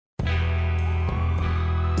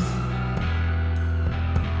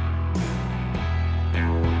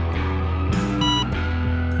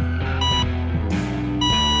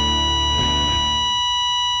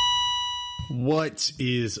What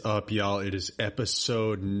is up, y'all? It is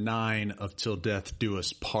episode 9 of Till Death Do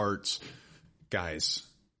Us Parts. Guys,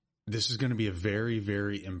 this is going to be a very,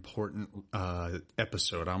 very important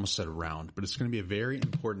episode. I almost said round, but it's going to be a very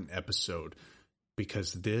important episode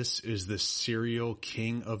because this is the serial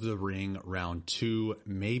King of the Ring round 2,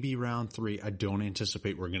 maybe round 3. I don't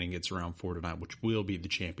anticipate we're going to get to round 4 tonight, which will be the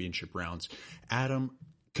championship rounds. Adam,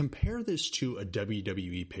 compare this to a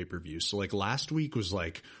WWE pay-per-view. So like last week was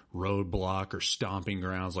like Roadblock or Stomping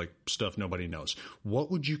Grounds, like stuff nobody knows.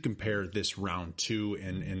 What would you compare this round 2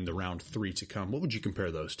 and the round 3 to come? What would you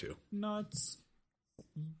compare those to?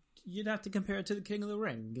 You'd have to compare it to the King of the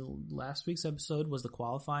Ring. Last week's episode was the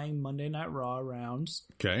qualifying Monday Night Raw rounds.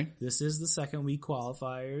 Okay. This is the second week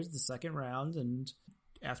qualifiers, the second round, and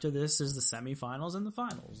after this is the semifinals and the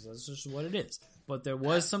finals. That's just what it is. But there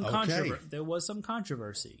was some There was some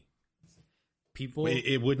controversy. People,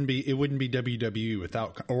 it wouldn't be WWE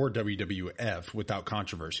without, or WWF without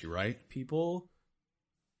controversy, right? People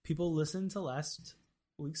listened to last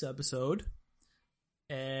week's episode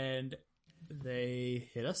and they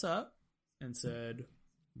hit us up and said,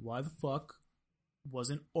 "Why the fuck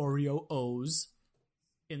wasn't Oreo O's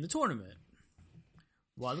in the tournament?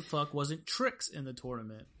 Why the fuck wasn't Trix in the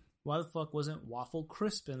tournament? Why the fuck wasn't Waffle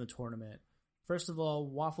Crisp in the tournament?" First of all,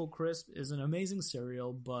 Waffle Crisp is an amazing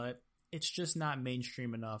cereal, but it's just not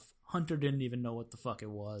mainstream enough. Hunter didn't even know what the fuck it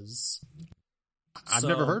was. I've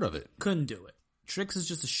never heard of it. Couldn't do it. Trix is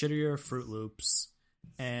just a shittier Fruit Loops,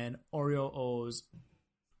 and Oreo O's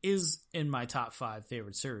is in my top 5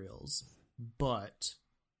 favorite cereals, but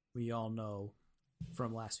we all know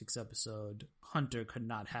from last week's episode, Hunter could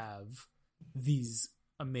not have these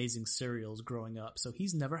amazing cereals growing up, so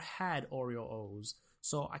he's never had Oreo O's,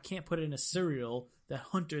 so I can't put it in a cereal that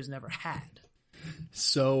Hunter's never had.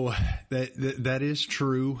 So that is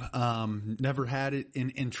true. Never had it,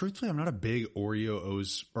 and truthfully, I'm not a big Oreo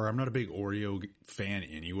O's, or I'm not a big Oreo fan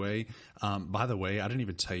anyway. By the way, I didn't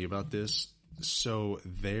even tell you about this. So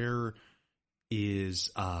there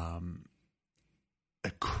is a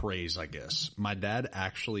craze, I guess. My dad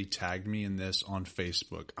actually tagged me in this on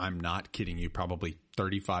Facebook. I'm not kidding you. Probably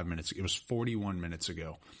 35 minutes. It was 41 minutes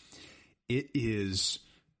ago. It is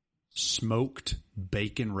smoked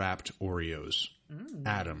bacon wrapped Oreos.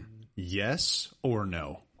 Adam, yes or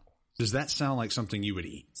no? Does that sound like something you would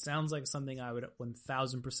eat? Sounds like something I would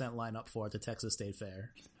 1000% line up for at the Texas State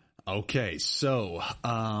Fair. Okay, so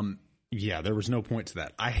yeah, there was no point to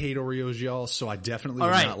that. I hate Oreos, y'all, so I definitely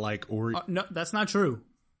would not like Oreos. No, that's not true.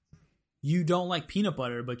 You don't like peanut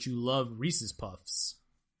butter, but you love Reese's Puffs.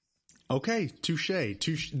 Okay, touche.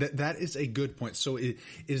 That is a good point. So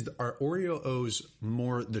are Oreo O's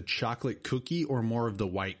more the chocolate cookie or more of the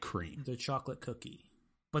white cream? The chocolate cookie.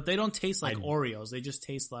 But they don't taste like Oreos. They just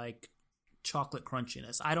taste like chocolate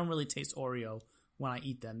crunchiness. I don't really taste Oreo when I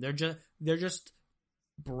eat them. They're just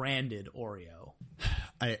branded Oreo.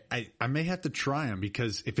 I may have to try them,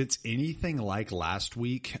 because if it's anything like last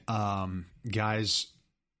week, guys,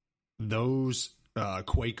 those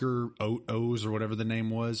Quaker O's or whatever the name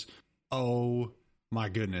was, oh my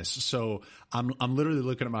goodness. So I'm literally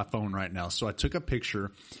looking at my phone right now. So I took a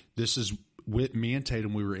picture. This is with me and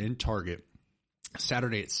Tatum. We were in Target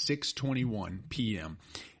Saturday at 6:21 p.m.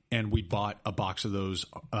 and we bought a box of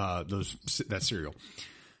that cereal.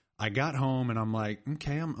 I got home and I'm like,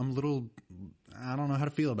 okay, I'm a little, I don't know how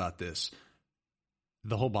to feel about this.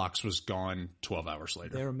 The whole box was gone 12 hours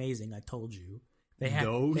later. They're amazing. I told you. They have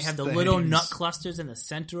the little nut clusters in the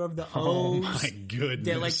center of the O's. Oh my goodness.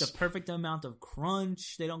 They're like the perfect amount of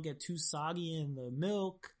crunch. They don't get too soggy in the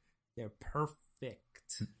milk. They're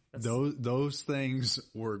perfect. Those things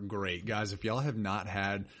were great. Guys, if y'all have not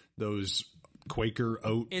had those Quaker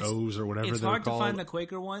O's or whatever they're called. It's hard to find the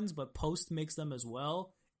Quaker ones, but Post makes them as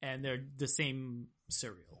well. And they're the same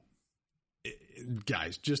cereal.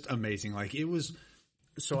 Guys, just amazing. Like, it was,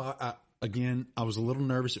 so I was a little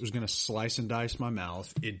nervous it was going to slice and dice my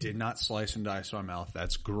mouth. It did not slice and dice my mouth.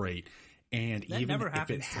 That's great. And that even never if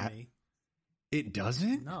happens to me. It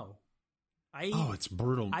doesn't? No. It's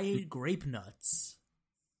brutal. I ate grape nuts.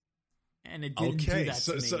 And it didn't do that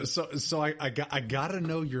to me. So I got to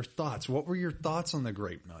know your thoughts. What were your thoughts on the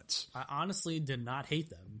grape nuts? I honestly did not hate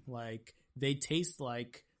them. Like, they taste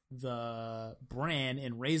like the bran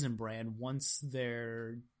in Raisin Bran once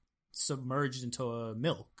they're submerged into a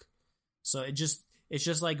milk. So it's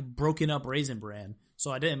just like broken up Raisin Bran.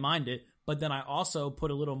 So I didn't mind it, but then I also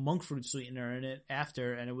put a little monk fruit sweetener in it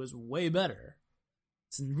after, and it was way better.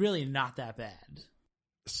 It's really not that bad.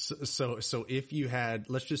 So if you had,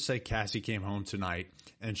 let's just say Cassie came home tonight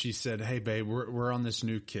and she said, "Hey babe, we're on this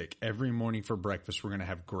new kick. Every morning for breakfast we're going to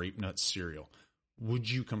have grape nut cereal." Would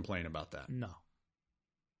you complain about that? No.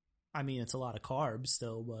 I mean, it's a lot of carbs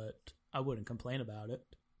still, but I wouldn't complain about it.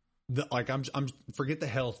 I'm forget the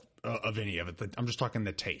health of any of it. I'm just talking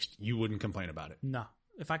the taste. You wouldn't complain about it. No.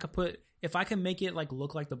 If I can make it like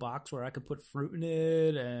look like the box where I could put fruit in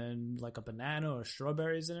it and like a banana or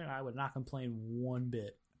strawberries in it, I would not complain one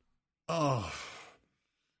bit. Oh,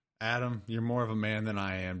 Adam, you're more of a man than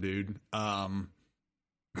I am, dude.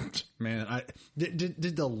 Man,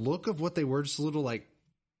 did the look of what they were, just a little like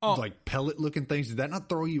pellet looking things, did that not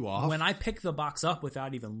throw you off? When I picked the box up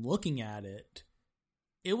without even looking at it,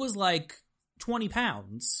 it was like 20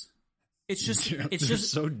 pounds. It's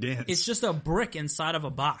just so dense. It's just a brick inside of a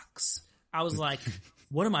box. I was like,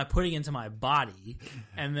 what am I putting into my body?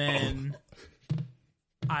 And then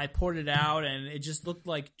I poured it out and it just looked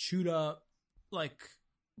like chewed up, like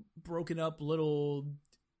broken up little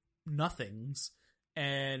nothings.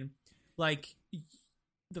 And like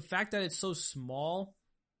the fact that it's so small,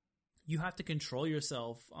 you have to control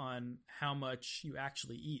yourself on how much you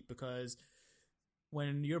actually eat, because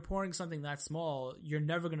when you're pouring something that small, you're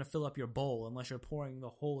never going to fill up your bowl unless you're pouring the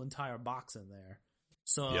whole entire box in there.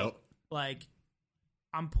 So, like,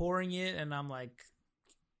 I'm pouring it and I'm like,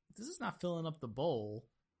 this is not filling up the bowl.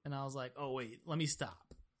 And I was like, oh, wait, let me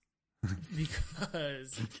stop.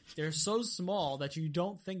 Because they're so small that you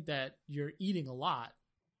don't think that you're eating a lot,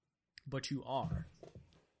 but you are.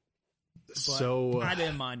 But so I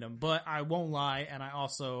didn't mind them, but I won't lie. And I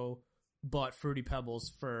also bought Fruity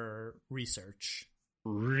Pebbles for research.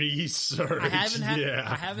 I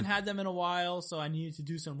haven't had them in a while, so I needed to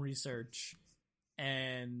do some research,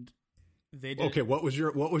 and they did. Okay, what was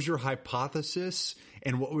your hypothesis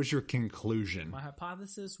and what was your conclusion? My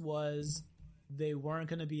hypothesis was they weren't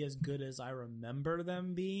going to be as good as I remember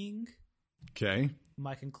them being. Okay.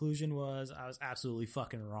 My conclusion was I was absolutely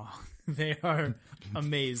fucking wrong. They are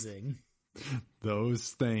amazing. Those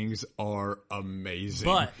things are amazing.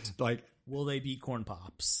 But like, will they beat Corn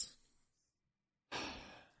Pops?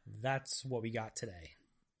 That's what we got today.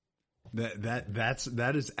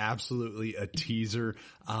 That is absolutely a teaser.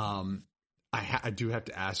 I do have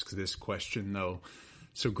to ask this question though.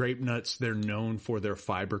 So grape nuts, they're known for their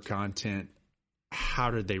fiber content.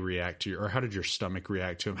 How did they react to you, or how did your stomach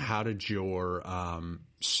react to them? How did your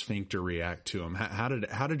sphincter react to them? How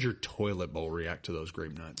did your toilet bowl react to those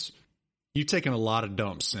grape nuts? You've taken a lot of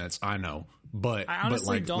dumps since, I know, but I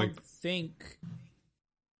honestly don't think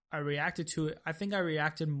I reacted to it. I think I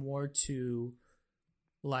reacted more to,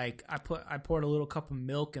 like, I poured a little cup of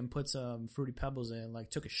milk and put some Fruity Pebbles in, like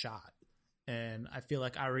took a shot. And I feel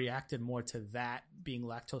like I reacted more to that being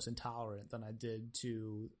lactose intolerant than I did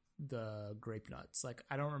to the grape nuts. Like,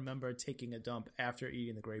 I don't remember taking a dump after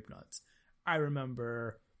eating the grape nuts. I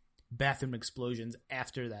remember bathroom explosions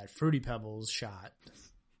after that Fruity Pebbles shot.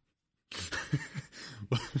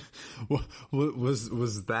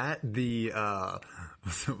 was that the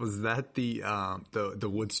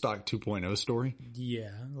Woodstock 2.0 story?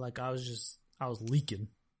 Yeah, like I was leaking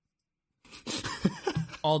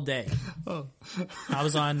all day. Oh. I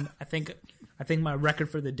was on, I think my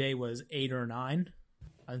record for the day was 8 or 9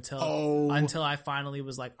 until I finally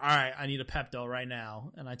was like, all right, I need a Pepto right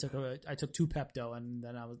now, and I took 2 Pepto, and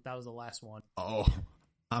then that was the last one. Oh,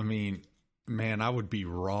 I mean, man, I would be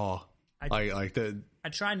raw. I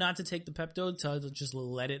try not to take the Pepto to just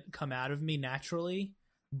let it come out of me naturally.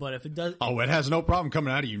 But if it does, it has no problem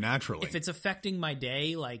coming out of you naturally. If it's affecting my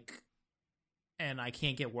day, like, and I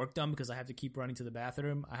can't get work done because I have to keep running to the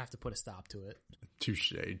bathroom, I have to put a stop to it.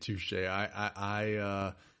 Touche.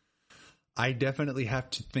 I definitely have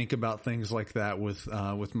to think about things like that with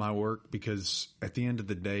my work, because at the end of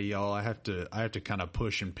the day, y'all, I have to kind of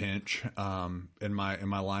push and pinch in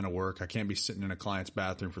my line of work. I can't be sitting in a client's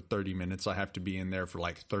bathroom for 30 minutes. I have to be in there for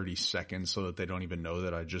like 30 seconds so that they don't even know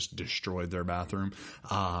that I just destroyed their bathroom.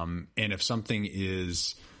 And if something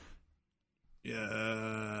is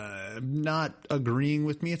not agreeing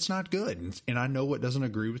with me, it's not good. And I know what doesn't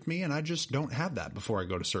agree with me, and I just don't have that before I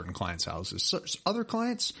go to certain clients' houses. So, other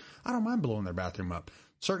clients, I don't mind blowing their bathroom up.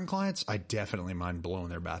 Certain clients, I definitely mind blowing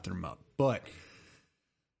their bathroom up. But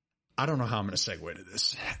I don't know how I'm going to segue to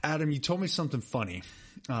this. Adam, you told me something funny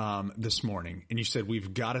this morning, and you said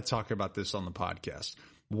we've got to talk about this on the podcast.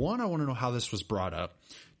 One, I want to know how this was brought up.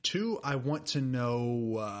 Two, I want to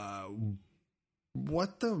know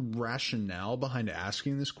what the rationale behind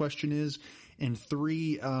asking this question is. And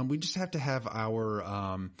 3, we just have to have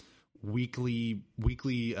our weekly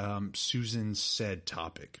Susan said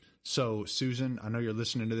topic. So Susan, I know you're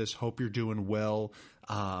listening to this. Hope you're doing well.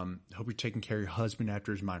 Hope you're taking care of your husband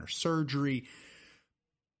after his minor surgery.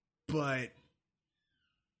 But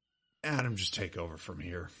Adam, just take over from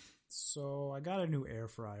here. So I got a new air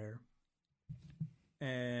fryer.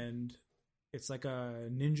 and it's like a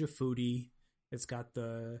Ninja Foodie. It's got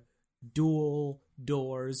the dual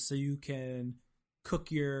doors, so you can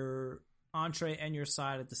cook your entree and your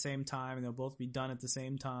side at the same time, and they'll both be done at the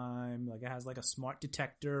same time. Like, it has like a smart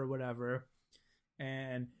detector or whatever,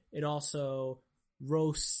 and it also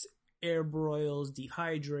roasts, air broils,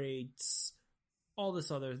 dehydrates, all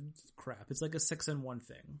this other crap. It's like a 6-in-1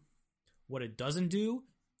 thing. What it doesn't do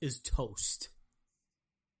is toast.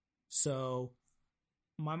 So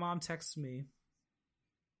my mom texts me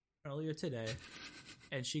earlier today,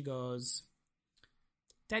 and she goes,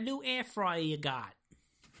 "That new air fryer you got,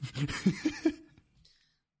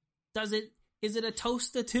 is it a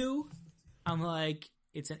toaster too?" I'm like,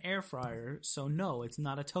 "It's an air fryer, so no, it's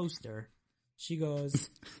not a toaster." She goes,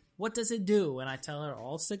 "What does it do?" And I tell her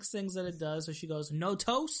all 6 things that it does. So she goes, "No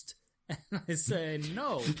toast?" And I say,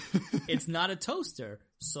 "No, it's not a toaster.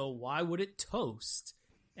 So why would it toast?"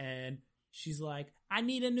 And she's like, "I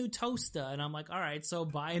need a new toaster." And I'm like, "All right, so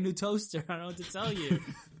buy a new toaster." I don't know what to tell you.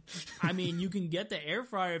 I mean, you can get the air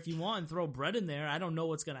fryer if you want and throw bread in there. I don't know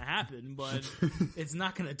what's going to happen, but it's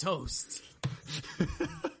not going to toast.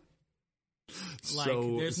 Like,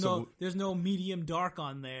 there's no medium dark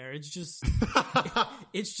on there. It's just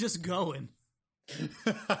it's just going.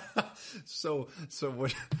 So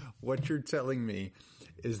what you're telling me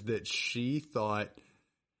is that she thought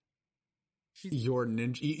your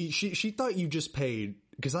Ninja, she thought you just paid,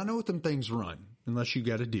 because I know what them things run unless you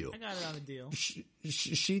got a deal. I got it on a deal.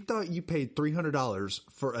 She thought you paid $300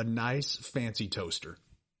 for a nice fancy toaster.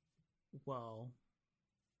 Well,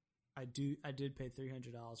 I did pay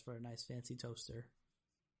 $300 for a nice fancy toaster.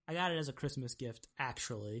 I got it as a Christmas gift,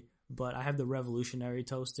 actually, but I have the Revolutionary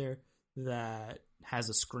toaster that has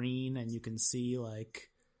a screen and you can see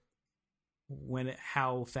like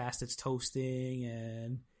how fast it's toasting,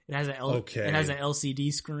 and it has it has an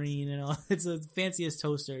LCD screen and all. It's the fanciest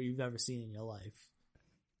toaster you've ever seen in your life.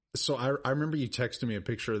 So I remember you texted me a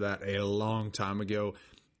picture of that a long time ago.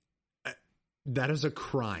 That is a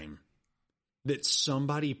crime. That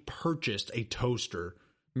somebody purchased a toaster.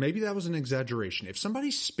 Maybe that was an exaggeration. If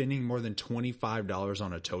somebody's spending more than $25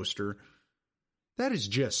 on a toaster, that is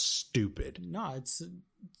just stupid. No, it's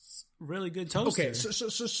really good toaster. Okay,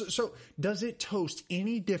 so does it toast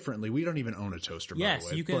any differently? We don't even own a toaster, by the way.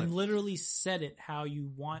 Yes, you can literally set it how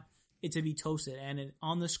you want it to be toasted, and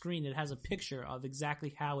on the screen it has a picture of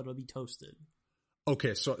exactly how it'll be toasted.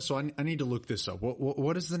 Okay, so I need to look this up.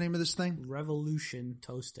 What is the name of this thing? Revolution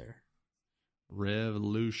toaster.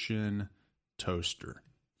 Revolution toaster.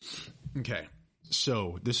 Okay,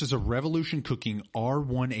 so this is a Revolution Cooking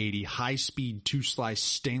R180 high-speed 2-slice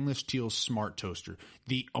stainless steel smart toaster.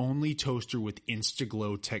 The only toaster with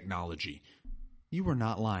Instaglow technology. You were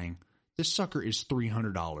not lying. This sucker is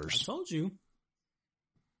 $300. I told you.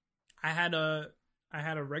 I had a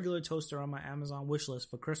regular toaster on my Amazon wish list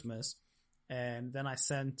for Christmas, and then I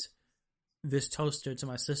sent this toaster to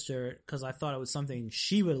my sister because I thought it was something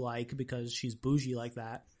she would like because she's bougie like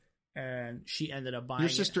that, and she ended up buying your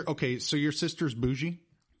sister. Okay, so your sister's bougie?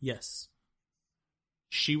 Yes.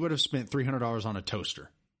 She would have spent $300 on a toaster.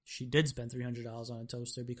 She did spend $300 on a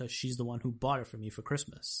toaster because she's the one who bought it for me for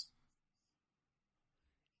Christmas.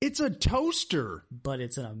 It's a toaster. But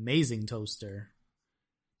it's an amazing toaster.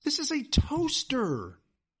 This is a toaster.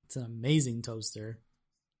 It's an amazing toaster.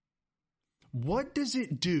 What does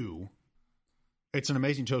it do? It's an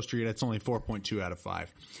amazing toaster, yet it's only 4.2 out of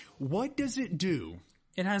 5. What does it do?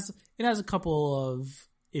 It has a couple of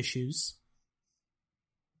issues.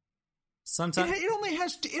 Sometimes it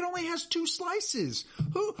only has 2 slices.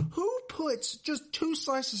 Who puts just 2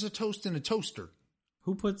 slices of toast in a toaster?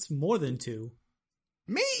 Who puts more than 2?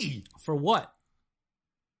 Me. For what?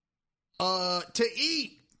 To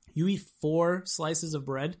eat. You eat 4 slices of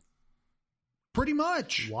bread? Pretty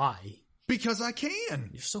much. Why? Because I can.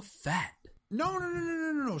 You're so fat.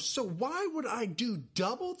 No. So why would I do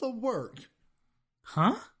double the work?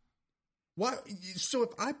 Huh? Why? So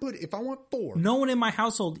if I want 4. No one in my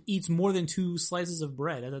household eats more than 2 slices of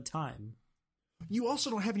bread at a time. You also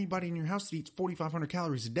don't have anybody in your house that eats 4,500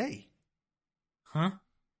 calories a day. Huh?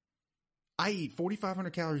 I eat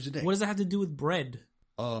 4,500 calories a day. What does that have to do with bread?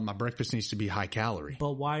 My breakfast needs to be high calorie.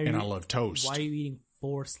 But why? I love toast. Why are you eating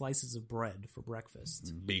 4 slices of bread for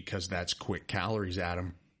breakfast? Because that's quick calories,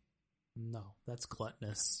 Adam. No, that's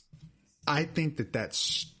gluttonous. I think that's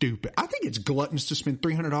stupid. I think it's gluttonous to spend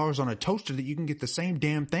 $300 on a toaster that you can get the same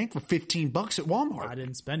damn thing for $15 at Walmart. I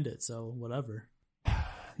didn't spend it, so whatever.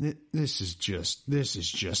 That's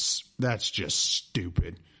just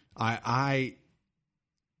stupid.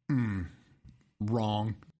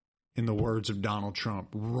 Wrong. In the words of Donald Trump,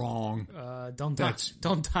 wrong. Don't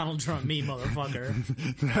Donald Trump me,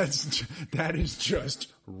 motherfucker. That is just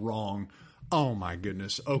wrong. Oh my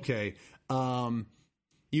goodness. Okay. You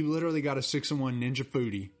literally got a 6-in-1 Ninja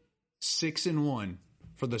Foodi, 6-in-1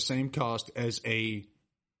 for the same cost as a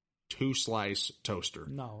 2-slice toaster.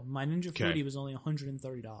 No, my Ninja Foodi was only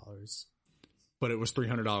 $130. But it was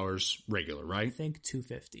 $300 regular, right? I think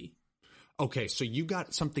 $250. Okay, so you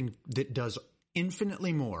got something that does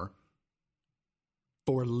infinitely more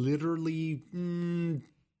for literally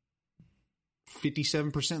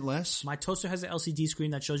 57% less. My toaster has an LCD screen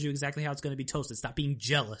that shows you exactly how it's going to be toasted. Stop being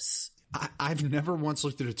jealous. I've never once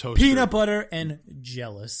looked at a toaster. Peanut butter and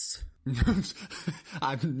jealous.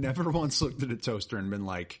 I've never once looked at a toaster and been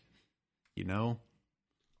like, it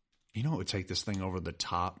would take this thing over the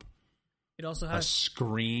top. It also has a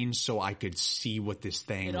screen so I could see what this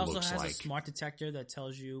thing looks like. It also has a smart detector that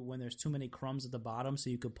tells you when there's too many crumbs at the bottom so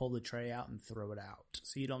you could pull the tray out and throw it out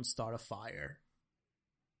so you don't start a fire.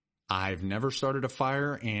 I've never started a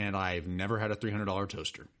fire and I've never had a $300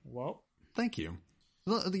 toaster. Well, thank you.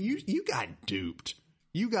 You got duped.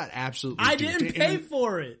 You got absolutely duped. I didn't pay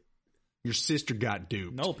for it. Your sister got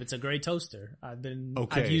duped. Nope, it's a great toaster. I've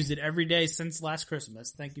used it every day since last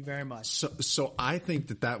Christmas. Thank you very much. So I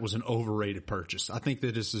think that was an overrated purchase. I think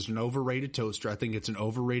that this is an overrated toaster. I think it's an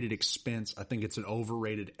overrated expense. I think it's an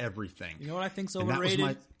overrated everything. You know what I think's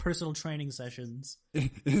overrated? Personal training sessions.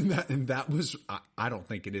 And that was, I don't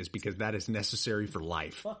think it is because that is necessary for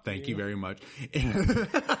life. Thank you very much.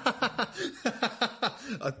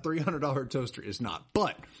 A $300 toaster is not,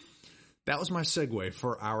 but that was my segue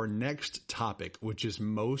for our next topic, which is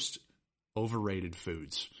most overrated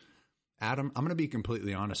foods. Adam, I'm going to be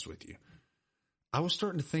completely honest with you. I was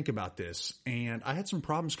starting to think about this, and I had some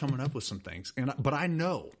problems coming up with some things. But I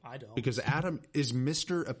know. I don't. Because Adam is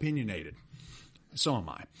Mr. Opinionated. So am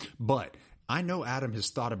I. But I know Adam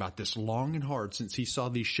has thought about this long and hard since he saw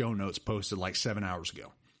these show notes posted like 7 hours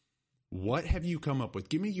ago. What have you come up with?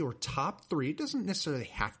 Give me your top 3. It doesn't necessarily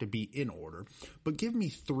have to be in order, but give me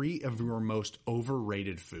 3 of your most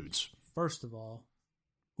overrated foods. First of all,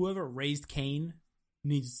 whoever raised Cain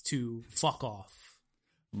needs to fuck off.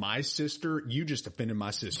 My sister, you just offended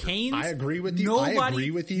my sister. Cane's, I agree with you. I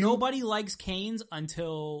agree with you. Nobody likes Cane's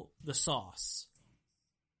until the sauce.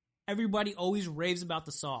 Everybody always raves about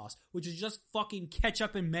the sauce, which is just fucking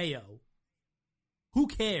ketchup and mayo. Who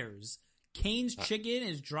cares? Cane's chicken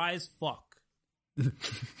is dry as fuck.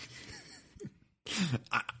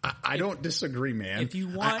 I don't disagree, man. If you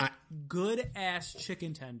want good ass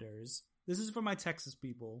chicken tenders, this is for my Texas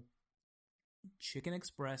people. Chicken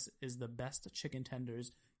Express is the best chicken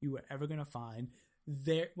tenders you are ever gonna find.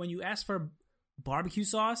 When you ask for barbecue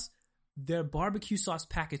sauce, their barbecue sauce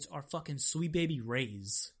packets are fucking Sweet Baby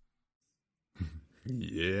Ray's.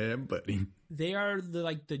 Yeah, buddy. They are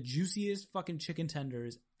the juiciest fucking chicken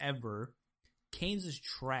tenders ever. Cane's is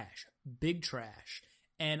trash. Big trash.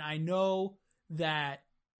 And I know that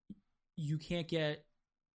you can't get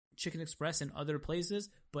Chicken Express in other places,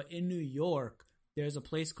 but in New York, there's a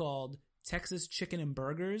place called Texas Chicken and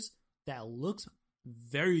Burgers that looks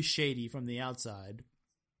very shady from the outside.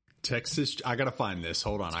 Texas, I gotta find this.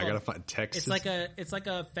 Hold on, I gotta find Texas. It's like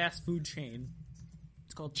a fast food chain.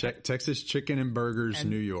 It's called Texas Chicken and Burgers,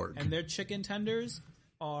 New York. And their chicken tenders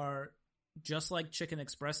are just like Chicken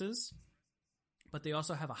Express's, but they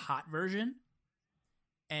also have a hot version.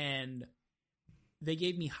 And they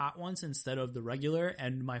gave me hot ones instead of the regular,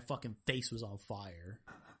 and my fucking face was on fire.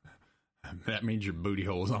 That means your booty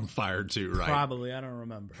hole was on fire too, right? Probably, I don't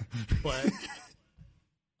remember. But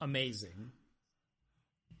amazing.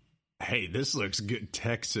 Hey, this looks good.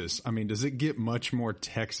 Texas. I mean, does it get much more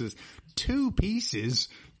Texas? 2 pieces?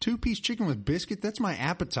 2-piece chicken with biscuit? That's my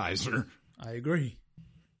appetizer. I agree.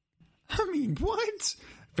 I mean, what?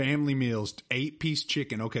 Family meals, 8-piece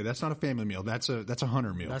chicken. Okay, that's not a family meal. That's a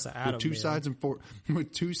hunter meal. That's an Adam with 2 meal. sides and 4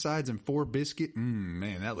 with 2 sides and 4 biscuit.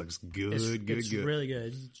 Man, that looks good. It's good. Really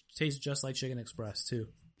good. It tastes just like Chicken Express too.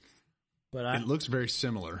 But it looks very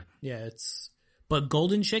similar. Yeah, but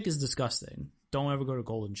Golden Chick is disgusting. Don't ever go to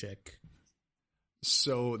Golden Chick.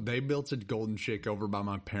 So they built a Golden Chick over by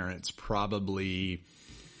my parents probably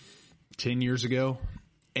 10 years ago.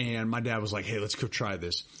 And my dad was like, hey, let's go try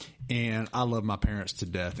this. And I love my parents to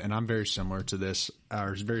death. And I'm very similar to this,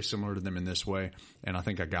 or very similar to them in this way. And I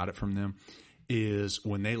think I got it from them. Is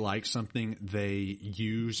when they like something, they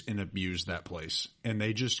use and abuse that place. And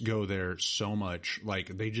they just go there so much.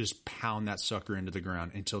 Like, they just pound that sucker into the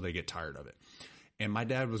ground until they get tired of it. And my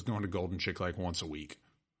dad was going to Golden Chick like once a week.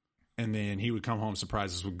 And then he would come home,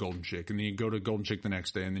 surprise us with Golden Chick. And then he'd go to Golden Chick the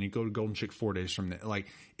next day. And then he'd go to Golden Chick 4 days from there. Like,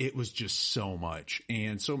 it was just so much.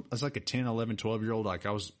 And so as like a 10, 11, 12-year-old, like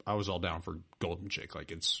I was all down for Golden Chick.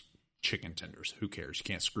 Like, it's chicken tenders. Who cares? You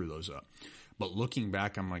can't screw those up. But looking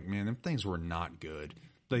back, I'm like, man, them things were not good.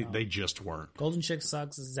 They just weren't. Golden Chick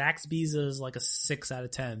sucks. Zaxby's is like a 6 out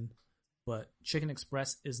of 10. But Chicken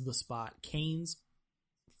Express is the spot. Cane's,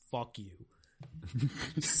 fuck you.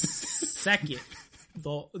 Second,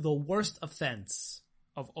 the worst offense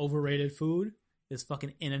of overrated food is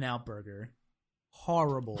fucking In-N-Out Burger.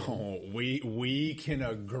 Horrible. Oh, we can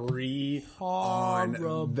agree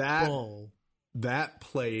Horrible. on that. That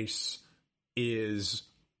place is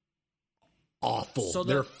awful. So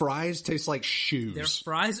their fries taste like shoes. Their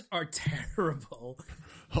fries are terrible.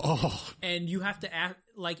 Oh. And you have to ask,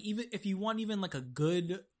 like, even if you want even like a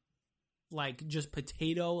good, like, just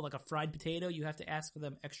potato, like a fried potato, you have to ask for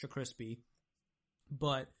them extra crispy.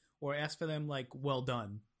 Or ask for them like well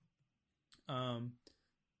done.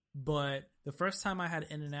 But the first time I had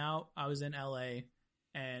In-N-Out, I was in LA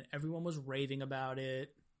and everyone was raving about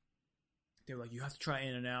it. They were like, you have to try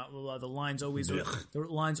In-N-Out. Blah, blah. The line's always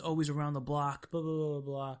around the block. Blah, blah, blah,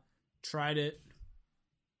 blah. Tried it.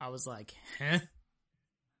 I was like, huh?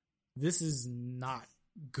 This is not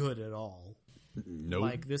good at all. Nope.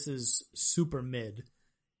 Like, this is super mid.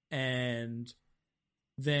 And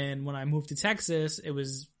then when I moved to Texas, it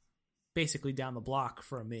was basically down the block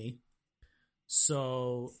from me.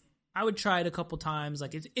 So I would try it a couple times.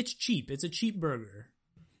 Like, it's cheap. It's a cheap burger.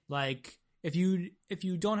 Like, if you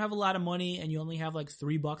don't have a lot of money and you only have like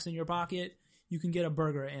 $3 in your pocket, you can get a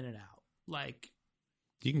burger in and out. Like,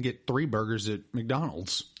 you can get 3 burgers at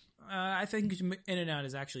McDonald's. I think In-N-Out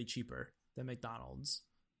is actually cheaper than McDonald's.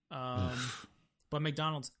 But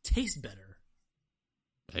McDonald's tastes better.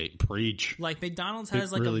 Hey, preach. Like, McDonald's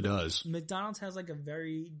really does. McDonald's has like a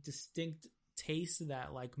very distinct taste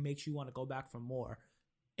that like makes you want to go back for more.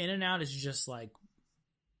 In-N-Out is just like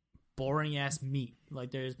boring ass meat.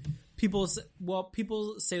 Like, there's people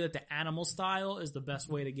say that the animal style is the best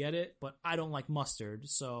way to get it, but I don't like mustard,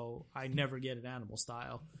 so I never get an animal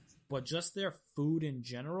style. But just their food in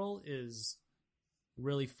general is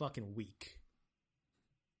really fucking weak.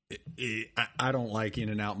 I don't like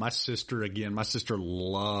In-N-Out. My sister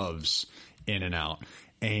loves In-N-Out.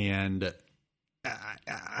 And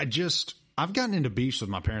I've gotten into beefs with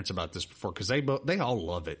my parents about this before because they all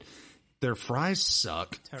love it. Their fries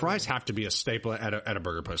suck. Terrible. Fries have to be a staple at a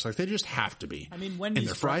burger place. Like, they just have to be. I mean,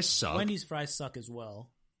 Wendy's fries suck as well.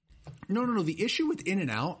 No. The issue with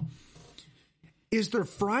In-N-Out is their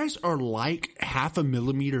fries are like half a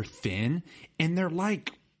millimeter thin, and they're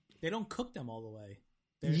like, they don't cook them all the way.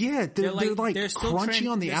 They're like crunchy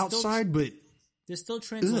on the outside, but they're still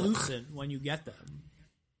translucent when you get them.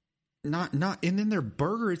 Not, and then their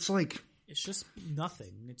burger, it's like, it's just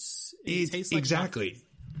nothing. It tastes like exactly. nothing.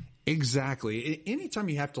 Exactly. Anytime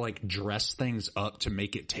you have to like dress things up to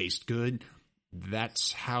make it taste good,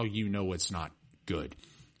 that's how you know it's not good.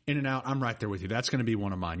 In-N-Out, I'm right there with you. That's going to be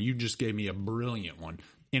one of mine. You just gave me a brilliant one.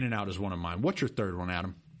 In-N-Out is one of mine. What's your third one,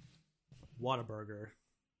 Adam? Whataburger.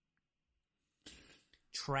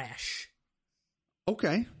 Trash.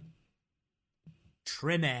 Okay.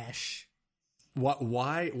 Trinash.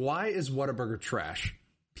 Why is Whataburger trash?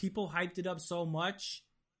 People hyped it up so much.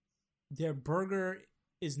 Their burger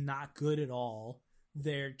is not good at all.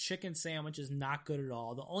 Their chicken sandwich is not good at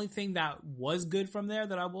all. The only thing that was good from there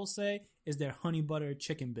that I will say is their honey butter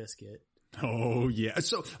chicken biscuit. Oh yeah.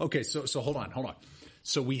 So hold on.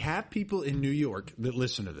 So we have people in New York that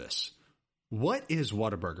listen to this. What is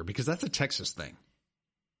Whataburger? Because that's a Texas thing.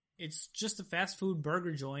 It's just a fast food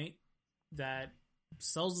burger joint that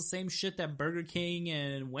sells the same shit that Burger King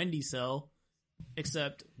and Wendy's sell,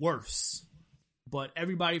 except worse. But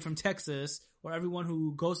everybody from Texas, or everyone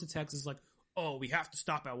who goes to Texas, is like, oh, we have to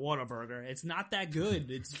stop at Whataburger. It's not that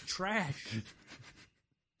good. It's trash.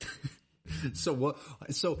 So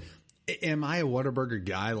am I a Whataburger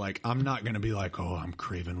guy? Like, I'm not going to be like, oh, I'm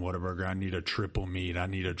craving Whataburger. I need a triple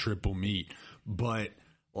meat. But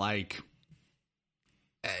like,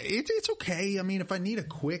 it's okay. I mean, if I need a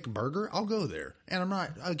quick burger, I'll go there. And I'm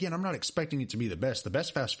not expecting it to be the best. The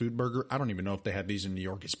best fast food burger, I don't even know if they have these in New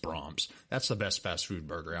York, is Brahms. That's the best fast food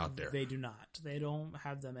burger out there. They do not. They don't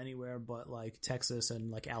have them anywhere but like Texas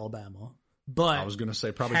and like Alabama. But I was going to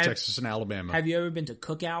say probably Texas and Alabama. Have you ever been to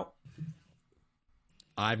Cookout?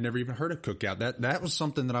 I've never even heard of Cookout. That was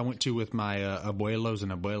something that I went to with my abuelos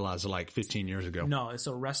and abuelas like 15 years ago. No, it's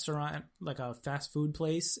a restaurant, like a fast food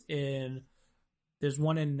place there's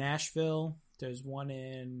one in Nashville. There's one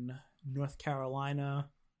in North Carolina.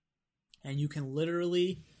 And you can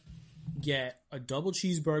literally get a double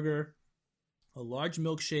cheeseburger, a large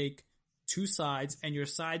milkshake, 2 sides, and your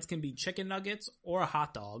sides can be chicken nuggets or a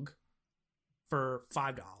hot dog for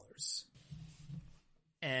 $5.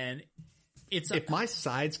 And if my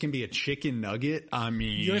sides can be a chicken nugget, I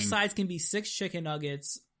mean, your sides can be 6 chicken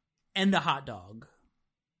nuggets and a hot dog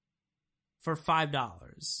for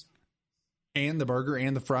 $5. And the burger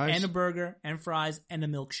and the fries? And a burger and fries and a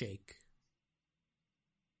milkshake.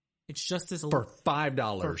 It's just this for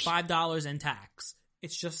 $5. For $5 and tax.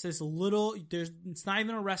 It's just this little. It's not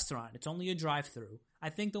even a restaurant. It's only a drive-through. I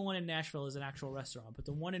think the one in Nashville is an actual restaurant, but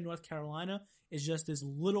the one in North Carolina is just this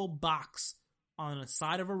little box on the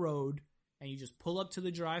side of a road, and you just pull up to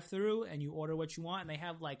the drive-through and you order what you want, and they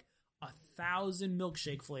have like 1,000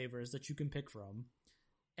 milkshake flavors that you can pick from,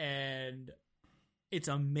 and it's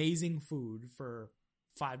amazing food for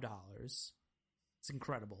 $5. It's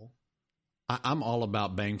incredible. I'm all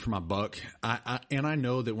about bang for my buck. And I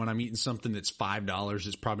know that when I'm eating something that's $5,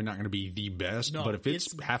 it's probably not going to be the best. No, but if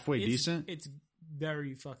it's halfway decent, it's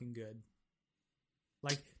very fucking good.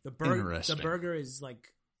 Like the burger is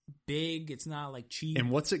like big. It's not like cheap. And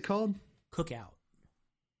what's it called? Cookout.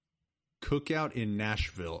 Cookout in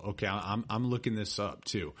Nashville. Okay, I'm looking this up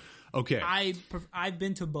too. Okay, I've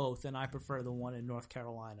been to both, and I prefer the one in North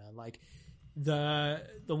Carolina. Like the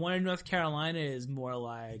one in North Carolina is more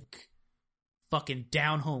like fucking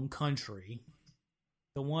down home country.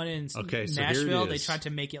 The one in Nashville, they tried to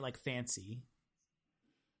make it like fancy.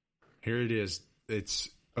 Here it is. It's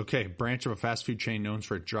okay. Branch of a fast food chain known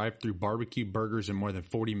for its drive-through barbecue burgers and more than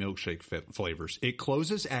 40 milkshake flavors. It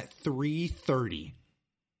closes at 3:30.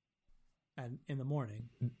 And in the morning.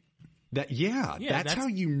 That's how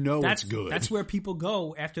you know it's good. That's where people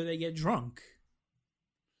go after they get drunk.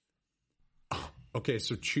 Okay,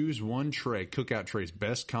 so choose one tray. Cookout trays,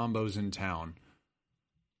 best combos in town.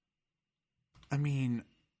 I mean,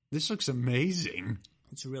 this looks amazing.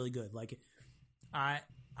 It's really good. Like, I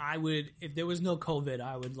would, if there was no COVID,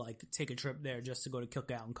 I would like take a trip there just to go to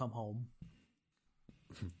Cookout and come home.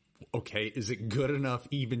 Okay, is it good enough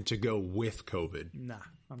even to go with COVID? Nah,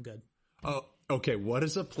 I'm good. Oh, okay. What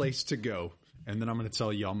is a place to go? And then I'm going to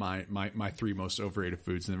tell y'all my 3 most overrated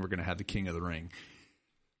foods, and then we're going to have the King of the Ring.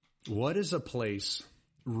 What is a place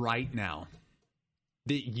right now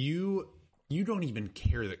that you don't even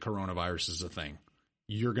care that coronavirus is a thing?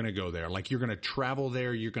 You're going to go there. Like, you're going to travel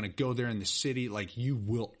there. You're going to go there in the city. Like, you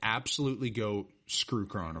will absolutely go screw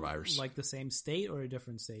coronavirus. Like the same state or a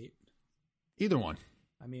different state? Either one.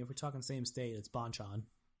 I mean, if we're talking same state, it's Bonchon.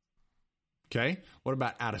 Okay. What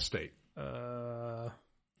about out of state?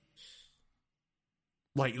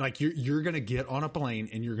 Like you're gonna get on a plane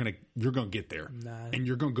and you're gonna get there, and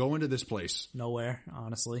you're gonna go into this place. Nowhere,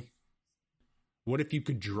 honestly. What if you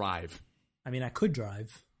could drive? I mean, I could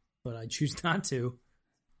drive, but I choose not to.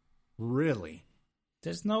 Really?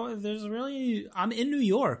 I'm in New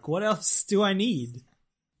York. What else do I need?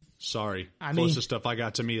 Sorry. Closest stuff I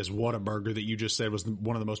got to me is Whataburger that you just said was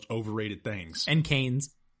one of the most overrated things. And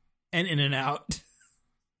Cane's. And In-N-Out.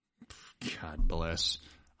 God bless.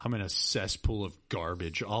 I'm in a cesspool of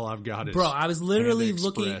garbage. All I've got is I was literally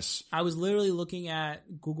looking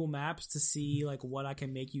at Google Maps to see like what I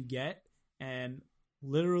can make you get, and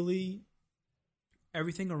literally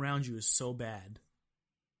everything around you is so bad.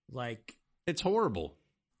 Like, it's horrible.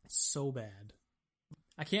 It's so bad.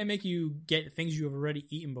 I can't make you get things you have already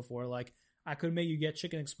eaten before. Like, I could make you get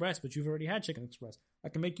Chicken Express, but you've already had Chicken Express. I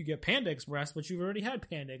can make you get Panda Express, but you've already had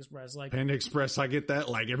Panda Express. Like, Panda Express, I get that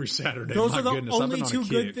like every Saturday. Those are the only 2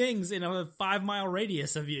 good things in a 5-mile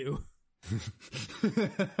radius of you.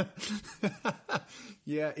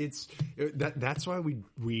 Yeah, that's why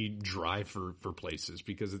we drive for places,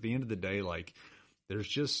 because at the end of the day, like, there's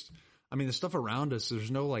just, I mean, the stuff around us, there's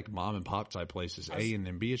no like mom and pop type places, A, and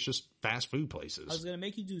then B, it's just fast food places. I was going to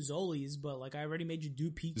make you do Zoli's, but like I already made you do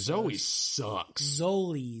pizza. Zoe's sucks.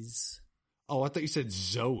 Zoli's. Oh, I thought you said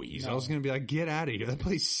Zoe's. No. I was going to be like, get out of here. That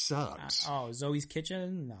place sucks. Zoe's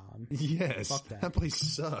Kitchen? No. Yes. Fuck that. That place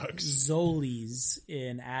sucks. Zoli's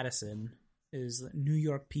in Addison is New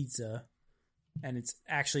York pizza, and it's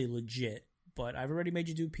actually legit. But I've already made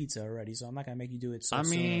you do pizza already, so I'm not going to make you do it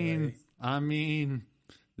I mean,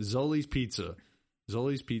 Zoli's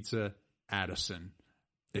Pizza, Addison.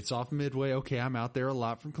 It's off Midway. Okay, I'm out there a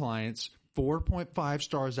lot from clients. 4.5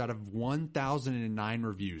 stars out of 1,009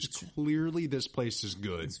 reviews. Clearly, this place is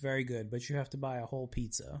good. It's very good, but you have to buy a whole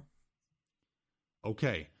pizza.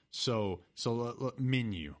 Okay, so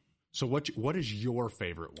menu. So what is your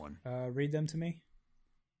favorite one? Read them to me.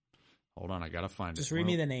 Hold on, I gotta find it. Just read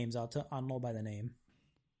me the names. I'll know by the name.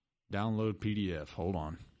 Download PDF. Hold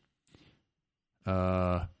on.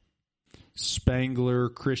 Spangler,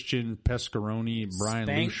 Christian Pescaroni, Brian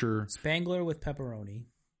Lucier. Spangler with pepperoni.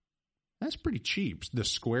 That's pretty cheap. The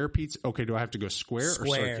square pizza. Okay, do I have to go square or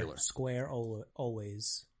circular? Square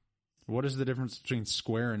always. What is the difference between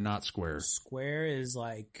square and not square? Square is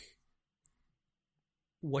like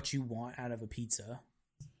what you want out of a pizza.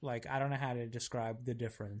 Like, I don't know how to describe the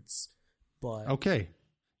difference, but... Okay.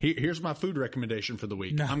 Here's my food recommendation for the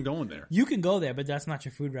week. No, I'm going there. You can go there, but that's not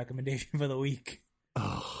your food recommendation for the week.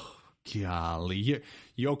 Oh, golly.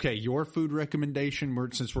 Okay, your food recommendation,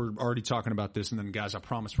 since we're already talking about this, and then, guys, I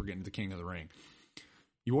promise we're getting to the King of the Ring.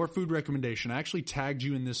 Your food recommendation, I actually tagged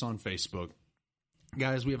you in this on Facebook.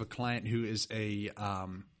 Guys, we have a client who is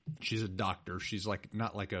she's a doctor. She's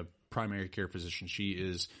not like a primary care physician. She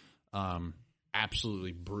is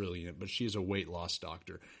absolutely brilliant, but she is a weight loss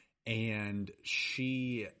doctor. And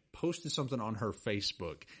she posted something on her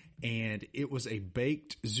Facebook, and it was a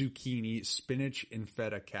baked zucchini, spinach, and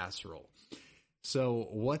feta casserole. So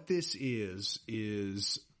what this is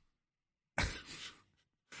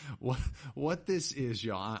what this is,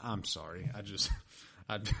 y'all. I'm sorry.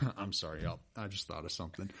 I'm sorry, y'all. I just thought of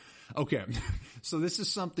something. Okay, so this is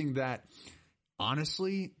something that,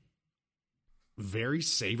 honestly, very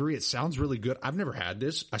savory. It sounds really good. I've never had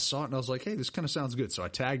this. I saw it and I was like, hey, this kind of sounds good. So I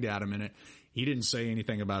tagged Adam in it. He didn't say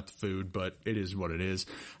anything about the food, but it is what it is.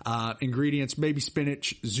 Ingredients: baby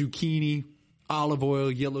spinach, zucchini, olive oil,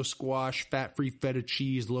 yellow squash, fat-free feta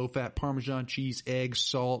cheese, low-fat Parmesan cheese, eggs,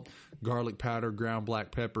 salt, garlic powder, ground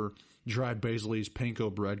black pepper, dried basil leaves,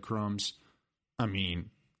 panko breadcrumbs. I mean,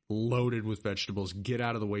 loaded with vegetables. Get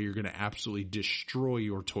out of the way. You're going to absolutely destroy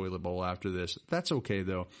your toilet bowl after this. That's okay,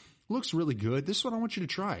 though. Looks really good. This is what I want you to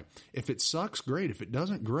try. If it sucks, great. If it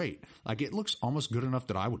doesn't, great. Like, it looks almost good enough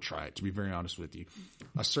that I would try it, to be very honest with you.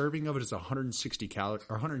 A serving of it is 160 calories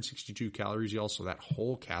or 162 calories, y'all. So that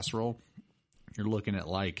whole casserole, you're looking at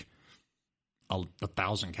like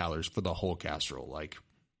 1,000 calories for the whole casserole. Like,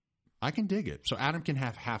 I can dig it. So Adam can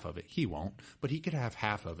have half of it. He won't, but he could have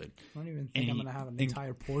half of it. I don't even think I'm going to have an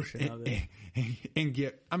entire portion of it. And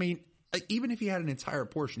get, I mean, even if he had an entire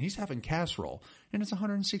portion, he's having casserole, and it's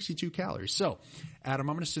 162 calories. So, Adam,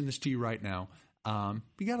 I'm going to send this to you right now.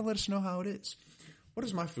 You got to let us know how it is. What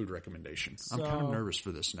is my food recommendation? I'm kind of nervous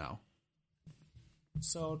for this now.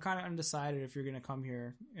 So, kind of undecided if you're going to come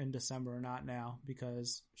here in December or not now,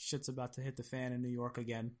 because shit's about to hit the fan in New York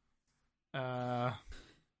again. Oh,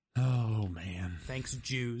 man. Thanks,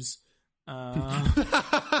 Jews.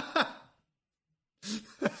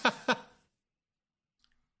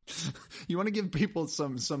 You want to give people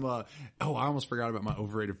some I almost forgot about my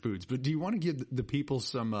overrated foods, but do you want to give the people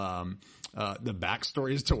some the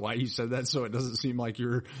backstory as to why you said that, so it doesn't seem like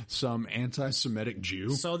you're some anti-Semitic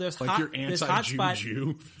Jew? So there's you're anti-Jew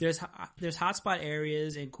Jew. There's hotspot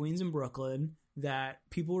areas in Queens and Brooklyn that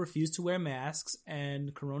people refuse to wear masks,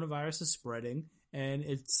 and coronavirus is spreading, and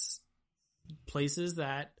it's places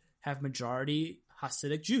that have majority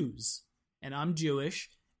Hasidic Jews, and I'm Jewish,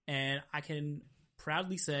 and I can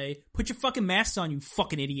proudly say, put your fucking masks on, you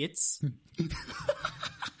fucking idiots. You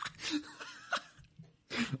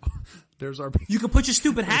can put your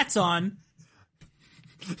stupid hats on,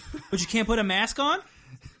 but you can't put a mask on?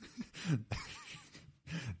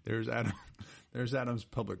 There's Adam's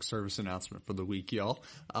public service announcement for the week, y'all.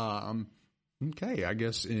 Okay, I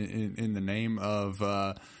guess in the name of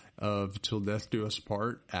Till Death Do Us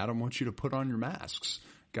Part, Adam wants you to put on your masks.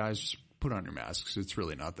 Guys, just put on your masks. It's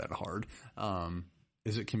really not that hard.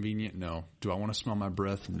 Is it convenient? No. Do I want to smell my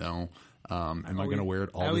breath? No. Am I going to wear it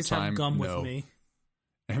all the time? I always have gum no. with me.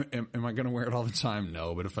 Am I going to wear it all the time?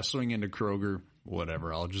 No. But if I swing into Kroger,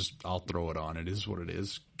 whatever, I'll throw it on. It is what it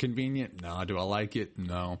is. Convenient? No. Do I like it?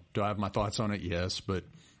 No. Do I have my thoughts on it? Yes. But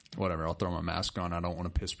whatever. I'll throw my mask on. I don't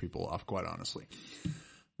want to piss people off, quite honestly.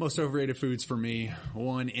 Most overrated foods for me: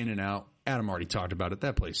 1, In-N-Out. Adam already talked about it.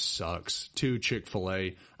 That place sucks. 2,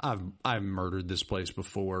 Chick-fil-A. I've murdered this place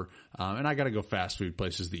before, and I got to go fast food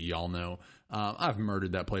places that y'all know. I've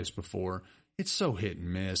murdered that place before. It's so hit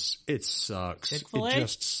and miss. It sucks. Chick-fil-A? It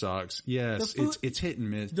just sucks. Yes, it's hit and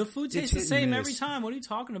miss. The food tastes the same every time. What are you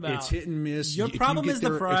talking about? It's hit and miss. Your problem is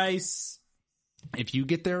the price. If you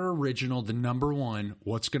get their original, the number one,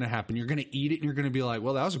 what's going to happen? You're going to eat it, and you're going to be like,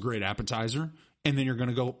 well, that was a great appetizer. And then you're going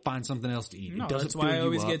to go find something else to eat. No, that's why I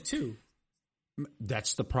always get 2.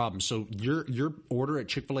 That's the problem. So your order at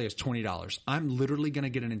Chick-fil-A is $20. I'm literally going to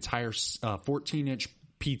get an entire 14-inch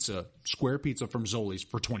pizza, square pizza from Zoli's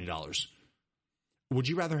for $20. Would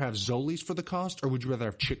you rather have Zoli's for the cost, or would you rather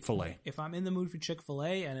have Chick-fil-A? If I'm in the mood for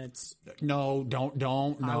Chick-fil-A and it's... Don't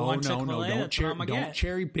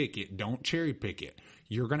cherry pick it. Don't cherry pick it.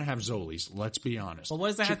 You're going to have Zoli's. Let's be honest. But what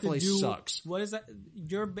does that have to Chick-fil-A do? sucks. What is that?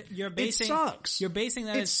 You're basing. It sucks. You're basing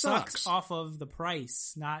that It it sucks sucks. off of the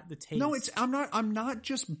price, not the taste. No, I'm not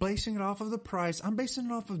just basing it off of the price. I'm basing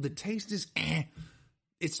it off of the taste is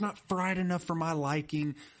It's not fried enough for my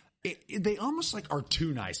liking. They almost like are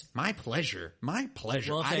too nice. My pleasure. My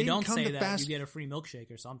pleasure. Well, if I they didn't don't come say to that, fast you get a free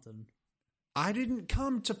milkshake or something. I didn't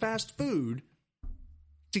come to fast food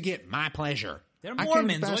to get my pleasure. They're I came to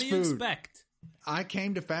Mormons. What fast do you food. expect? I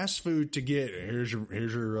came to fast food to get here's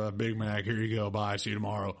your Big Mac. Here you go. Bye. See you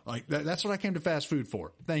tomorrow. Like that's what I came to fast food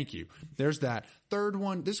for. Thank you. There's that. Third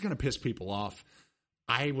one. This is going to piss people off.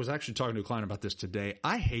 I was actually talking to a client about this today.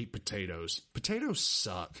 I hate potatoes. Potatoes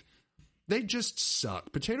suck. They just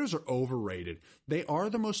suck. Potatoes are overrated. They are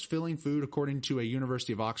the most filling food according to a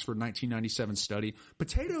University of Oxford 1997 study.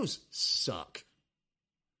 Potatoes suck.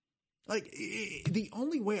 Like, the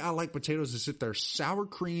only way I like potatoes is if they're sour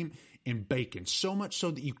cream and bacon, so much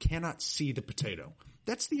so that you cannot see the potato.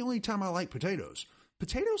 That's the only time I like potatoes.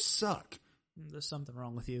 Potatoes suck. There's something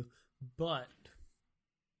wrong with you. But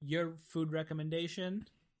your food recommendation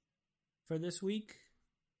for this week?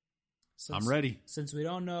 I'm ready. Since we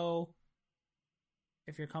don't know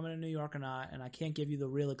if you're coming to New York or not, and I can't give you the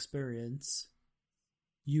real experience,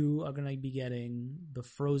 you are going to be getting the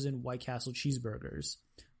frozen White Castle cheeseburgers.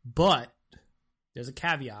 But there's a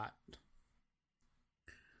caveat.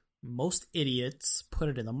 Most idiots put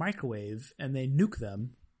it in the microwave and they nuke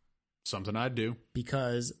them. Something I'd do.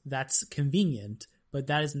 Because that's convenient, but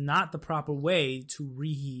that is not the proper way to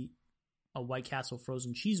reheat a White Castle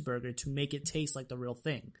frozen cheeseburger to make it taste like the real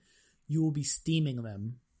thing. You will be steaming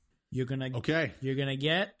them. You're gonna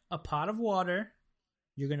get a pot of water.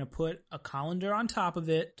 You're gonna put a colander on top of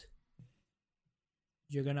it.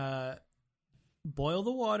 You're gonna boil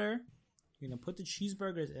the water. You're gonna put the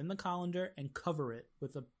cheeseburgers in the colander and cover it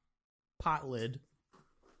with a pot lid.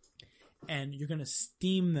 And you're gonna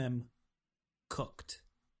steam them cooked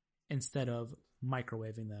instead of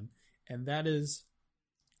microwaving them. And that is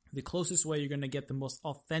the closest way you're gonna get the most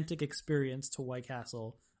authentic experience to White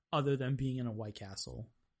Castle other than being in a White Castle.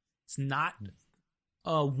 It's not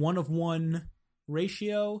a 1-of-1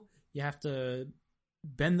 ratio. You have to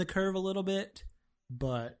bend the curve a little bit,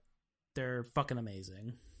 but they're fucking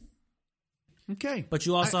amazing. Okay. But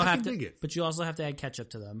you also have dig it. But you also have to add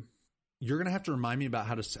ketchup to them. You're gonna have to remind me about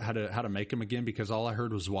how to make them again, because all I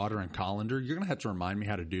heard was water and colander. You're gonna have to remind me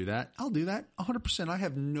how to do that. I'll do that 100%. I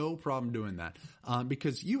have no problem doing that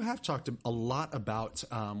because you have talked a lot about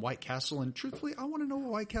White Castle, and truthfully, I want to know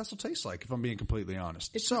what White Castle tastes like. If I'm being completely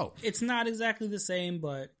honest, It's not exactly the same,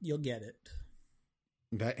 but you'll get it.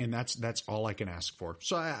 That's all I can ask for.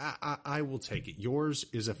 So I will take it. Yours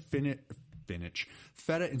is a feta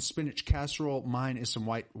and spinach casserole. Mine is some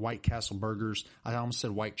White Castle burgers. I almost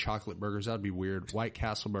said white chocolate burgers. That'd be weird. White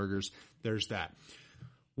Castle burgers. There's that.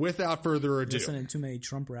 Without further ado, Listening to too many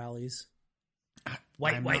Trump rallies.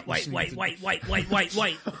 White. I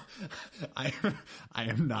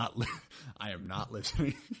am not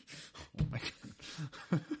listening. Oh my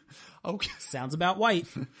god. Okay. Sounds about white.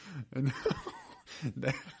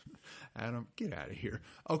 Adam, get out of here.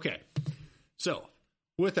 Okay. So,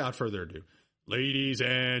 without further ado, ladies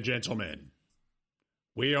and gentlemen,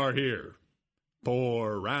 we are here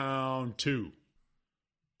for round 2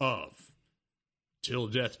 of Till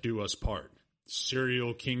Death Do Us Part,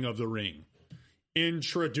 Serial King of the Ring.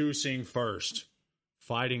 Introducing first,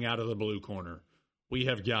 fighting out of the blue corner, we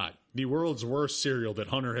have got the world's worst cereal that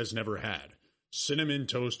Hunter has never had, Cinnamon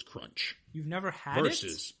Toast Crunch. You've never had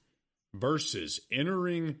it? Versus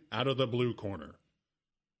entering out of the blue corner,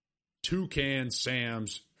 Toucan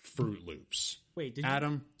Sam's Fruit Loops. Wait,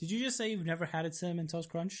 Adam, did you just say you've never had a Cinnamon Toast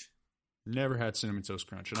Crunch? Never had Cinnamon Toast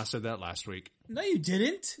Crunch, and I said that last week. No, you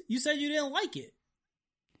didn't. You said you didn't like it.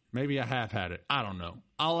 Maybe I have had it. I don't know.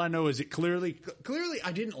 All I know is it clearly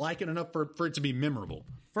I didn't like it enough for it to be memorable.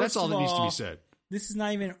 That's all that needs to be said. This is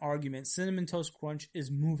not even an argument. Cinnamon Toast Crunch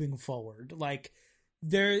is moving forward. Like,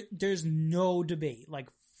 there's no debate. Like,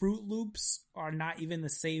 Fruit Loops are not even the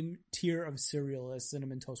same tier of cereal as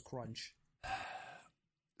Cinnamon Toast Crunch.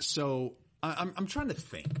 So I'm trying to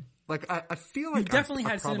think. Like I feel like you've definitely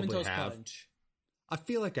had Cinnamon Toast Crunch. I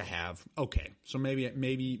feel like I have. Okay, so maybe I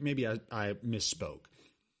misspoke,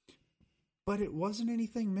 but it wasn't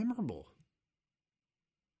anything memorable.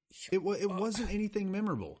 It wasn't anything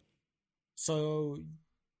memorable. So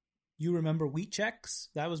you remember Wheat Chex?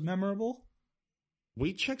 That was memorable.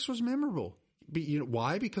 Wheat Chex was memorable. But you know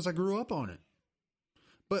why? Because I grew up on it.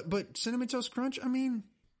 But Cinnamon Toast Crunch, I mean,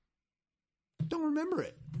 don't remember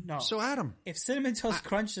it. No. So Adam, if Cinnamon Toast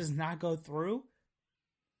Crunch does not go through,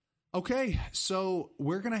 Okay, so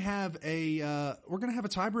we're gonna have a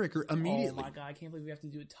tiebreaker immediately. Oh my god, I can't believe we have to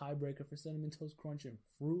do a tiebreaker for Cinnamon Toast Crunch and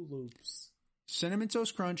Fruit Loops. Cinnamon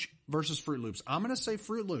Toast Crunch versus Fruit Loops. I'm gonna say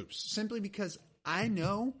Fruit Loops simply because I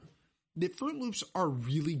know that Fruit Loops are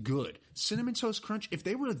really good. Cinnamon Toast Crunch, if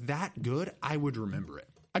they were that good, I would remember it.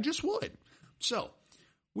 I just would. So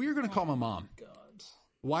we are gonna call my mom. God.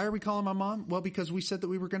 Why are we calling my mom? Well, because we said that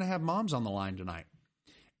we were gonna have moms on the line tonight.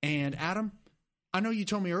 And Adam, I know you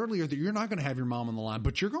told me earlier that you're not going to have your mom on the line,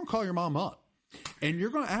 but you're going to call your mom up and you're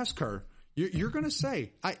going to ask her, you're going to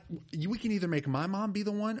say, we can either make my mom be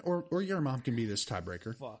the one or your mom can be this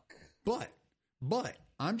tiebreaker. Fuck. But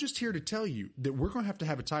I'm just here to tell you that we're going to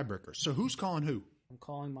have a tiebreaker. So who's calling who? I'm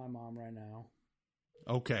calling my mom right now.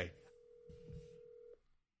 Okay.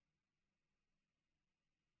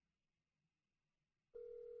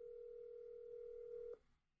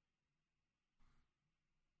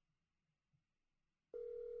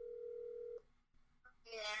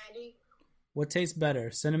 Daddy. What tastes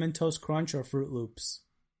better, Cinnamon Toast Crunch or Fruit Loops?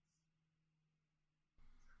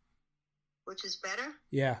 Which is better?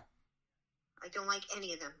 Yeah. I don't like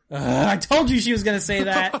any of them. I told you she was going to say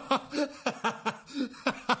that. I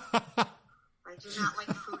do not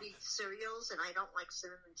like fruity cereals, and I don't like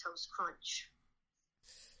Cinnamon Toast Crunch.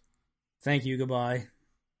 Thank you. Goodbye.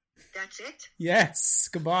 That's it? Yes.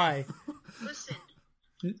 Goodbye. Listen,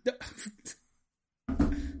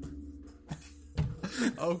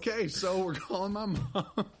 Okay, so we're calling my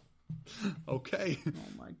mom. Okay. Oh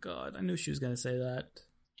my god. I knew she was going to say that.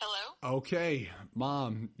 hello? Okay,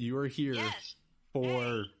 Mom, you are here Yes.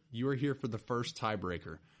 you are here for the first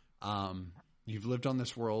tiebreaker. You've lived on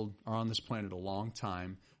this world or on this planet a long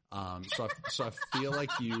time. So I feel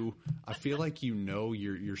like you know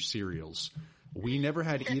your cereals. We never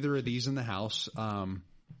had either of these in the house.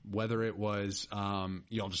 Whether it was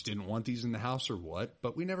y'all just didn't want these in the house or what,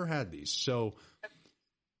 but we never had these. So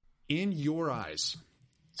in your eyes,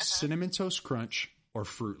 Cinnamon Toast Crunch or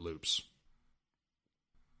Fruit Loops?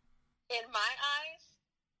 In my eyes,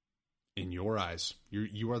 In your eyes,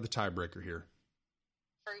 you are the tiebreaker here.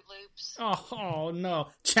 Fruit Loops. Oh no.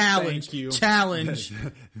 Challenge. Thank you. Challenge.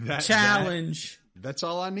 Challenge. That's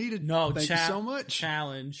all I needed. No, Thank you so much.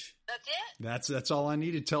 Challenge. That's it? That's all I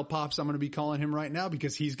needed. Tell Pops I'm going to be calling him right now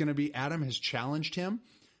because he's going to be. Adam has challenged him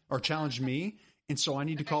or challenged me, and so I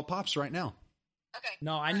need to call Pops right now. Okay.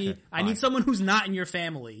 No, I need Fine. someone who's not in your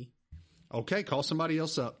family. Okay, call somebody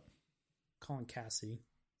else up. Calling Cassie.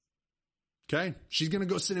 Okay, she's going to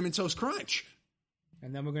go Cinnamon Toast Crunch.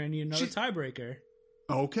 And then we're going to need another tiebreaker.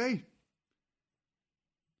 Okay.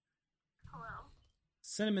 Hello?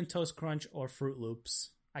 Cinnamon Toast Crunch or Fruit Loops?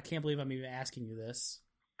 I can't believe I'm even asking you this.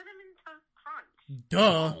 Cinnamon Toast Crunch.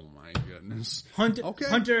 Duh. Oh my goodness. Hunter, Okay.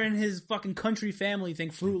 Hunter and his fucking country family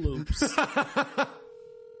think Fruit Loops. Hello?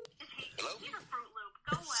 You're a Fruit Loop.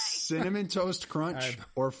 Go away. Cinnamon Toast Crunch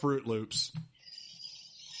or Fruit Loops?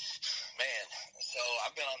 Man, so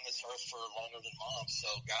I've been on this earth for longer than Mom, so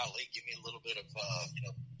golly, give me a little bit of,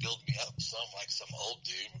 build me up like some old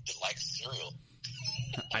dude that likes cereal.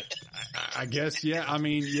 I guess, yeah. I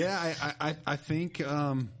mean, yeah, I think,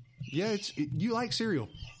 you like cereal.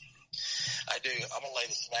 I do. I'm going to lay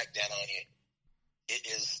the smack down on you. It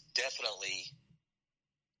is definitely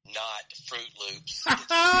not Fruit Loops. It's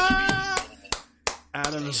gonna be cinnamon.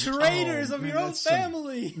 Adam, Traitors of man, your own that's some-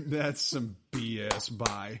 family. That's some BS.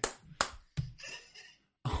 Bye.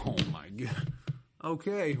 Oh my god.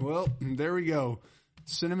 Okay, well, there we go.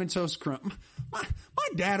 Cinnamon Toast Crunch. My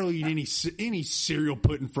dad will eat any cereal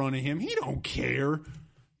put in front of him. He don't care.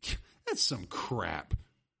 That's some crap.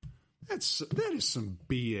 That is some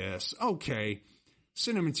BS. Okay,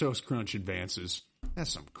 Cinnamon Toast Crunch advances.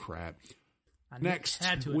 That's some crap. Next,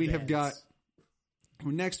 we have got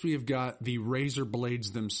the Razor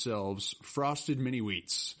Blades themselves, Frosted Mini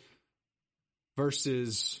Wheats,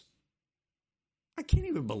 versus, I can't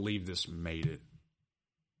even believe this made it,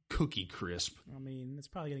 Cookie Crisp. I mean, it's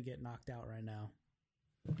probably going to get knocked out right now.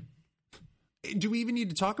 Do we even need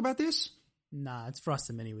to talk about this? Nah, it's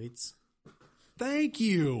Frosted Mini Wheats. Thank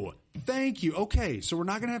you. Okay, so we're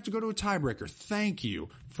not going to have to go to a tiebreaker. Thank you.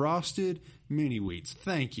 Frosted Mini Wheats.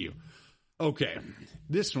 Thank you. Okay,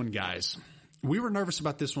 this one, guys. We were nervous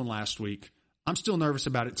about this one last week. I'm still nervous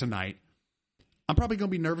about it tonight. I'm probably going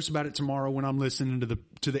to be nervous about it tomorrow when I'm listening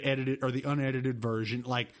to the edited or the unedited version.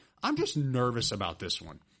 Like, I'm just nervous about this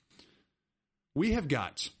one. We have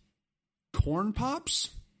got Corn Pops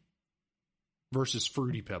versus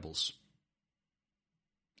Fruity Pebbles.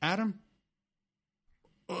 Adam,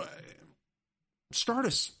 start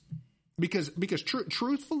us, because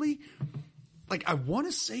truthfully, like, I want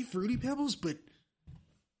to say Fruity Pebbles, but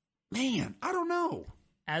man, I don't know.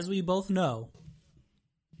 As we both know,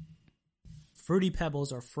 Fruity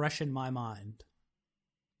Pebbles are fresh in my mind.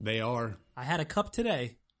 They are. I had a cup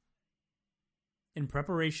today in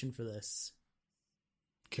preparation for this.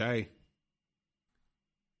 Okay.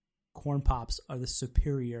 Corn Pops are the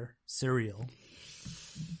superior cereal.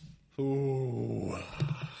 Ooh,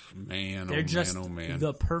 man, They're just man, oh man.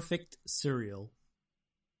 the perfect cereal.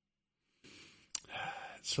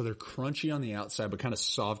 So they're crunchy on the outside, but kind of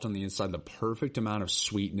soft on the inside. The perfect amount of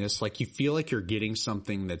sweetness. Like you feel like you're getting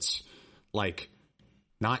something that's like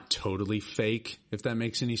not totally fake, if that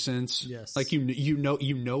makes any sense. Yes. Like you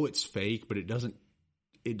know it's fake, but it doesn't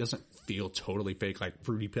feel totally fake like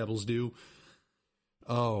Fruity Pebbles do.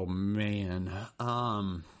 Oh man.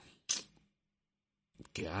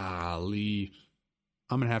 Golly.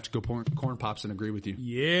 I'm going to have to go Corn Pops and agree with you.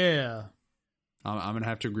 Yeah. I'm going to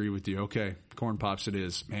have to agree with you. Okay. Corn Pops it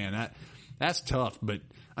is. Man, that's tough, but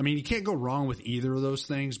I mean, you can't go wrong with either of those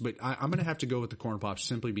things, but I'm going to have to go with the Corn Pops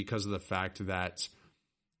simply because of the fact that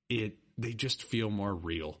they just feel more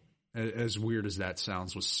real. As weird as that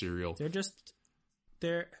sounds with cereal.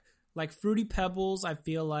 They're like Fruity Pebbles, I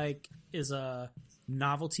feel like is a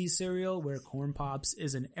novelty cereal where Corn Pops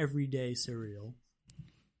is an everyday cereal.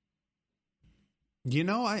 You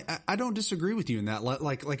know, I don't disagree with you in that.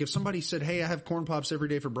 Like if somebody said, "Hey, I have Corn Pops every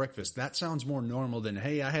day for breakfast," that sounds more normal than,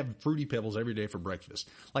 "Hey, I have Fruity Pebbles every day for breakfast."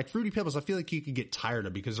 Like Fruity Pebbles, I feel like you could get tired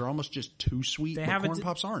of because they're almost just too sweet. But Corn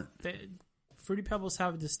Pops aren't. Fruity Pebbles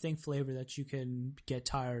have a distinct flavor that you can get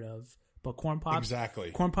tired of, but Corn Pops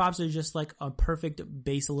exactly. Corn Pops are just like a perfect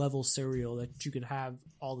base level cereal that you could have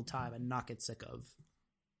all the time and not get sick of.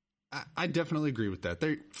 I definitely agree with that.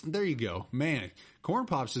 There you go, man. Corn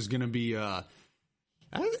Pops is going to be.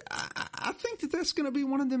 I think that's going to be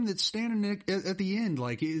one of them that's standing at the end.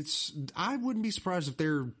 Like I wouldn't be surprised if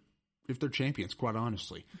they're champions. Quite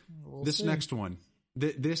honestly, this see. next one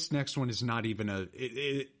is not even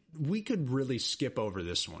we could really skip over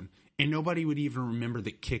this one, and nobody would even remember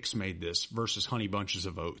that Kix made this versus Honey Bunches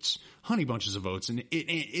of Oats. Honey Bunches of Oats, and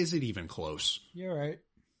is it even close? You're right.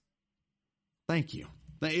 Thank you.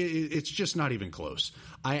 It's just not even close.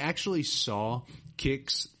 I actually saw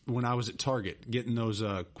Kix when I was at Target getting those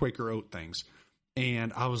Quaker Oat things,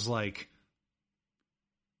 and I was like,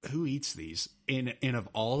 "Who eats these?" And of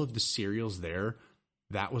all of the cereals there,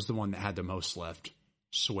 that was the one that had the most left.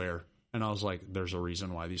 Swear. And I was like, "There's a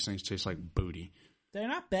reason why these things taste like booty." They're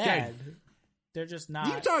not bad. They're just not.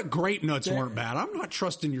 You thought Grape Nuts weren't bad. I'm not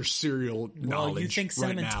trusting your cereal knowledge. Well, you think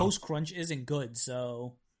Cinnamon right now. Toast Crunch isn't good,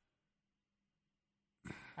 so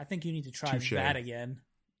I think you need to try that again.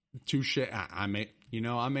 Touche. I may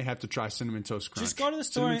have to try Cinnamon Toast Crunch. Just go to the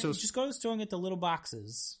store. Just go to the store and get the little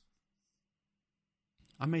boxes.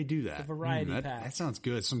 I may do that. The variety pack. That sounds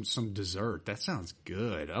good. Some dessert. That sounds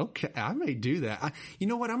good. Okay, I may do that. You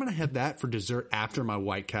know what? I'm going to have that for dessert after my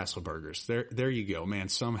White Castle burgers. There you go, man.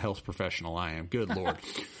 Some health professional I am. Good Lord.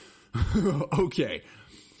 Okay.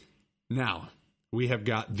 Now, we have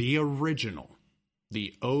got the original,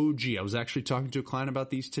 the OG. I was actually talking to a client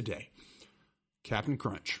about these today. Captain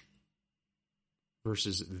Crunch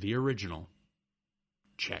versus the original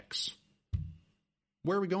Chex.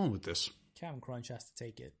 Where are we going with this? Captain Crunch has to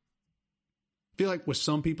take it. I feel like with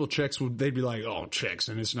some people, Chex they'd be like, "Oh, Chex,"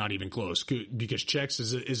 and it's not even close because Chex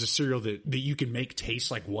is a cereal that you can make taste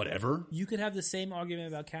like whatever. You could have the same argument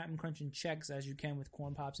about Captain Crunch and Chex as you can with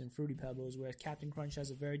Corn Pops and Fruity Pebbles, whereas Captain Crunch has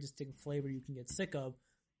a very distinct flavor you can get sick of,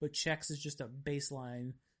 but Chex is just a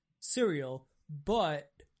baseline cereal. But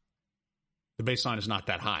the baseline is not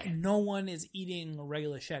that high. No one is eating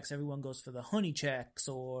regular Chex. Everyone goes for the honey Chex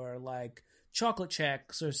or like chocolate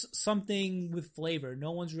Chex or something with flavor.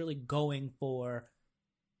 No one's really going for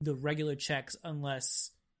the regular Chex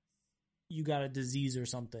unless you got a disease or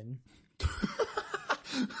something.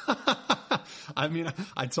 I mean,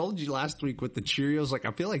 I told you last week with the Cheerios, like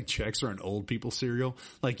I feel like Chex are an old people cereal.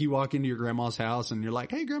 Like you walk into your grandma's house and you're like,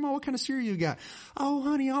 "Hey grandma, what kind of cereal you got?" "Oh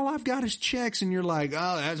honey, all I've got is Chex." And you're like, "Oh,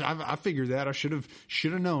 I figured that. I should have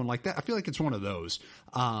known." Like that. I feel like it's one of those.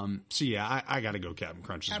 So yeah, I got to go Captain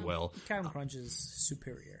Crunch as well. Captain Crunch is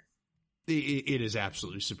superior. It is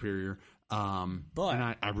absolutely superior. But and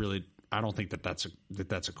I don't think that's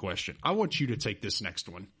a question. I want you to take this next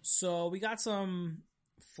one. So we got some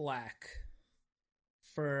flack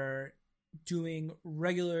for doing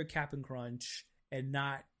regular Captain Crunch and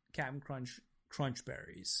not Captain Crunch Crunch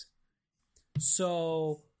Berries.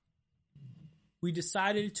 So we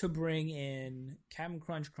decided to bring in Captain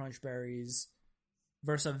Crunch Crunch Berries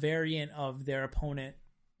versus a variant of their opponent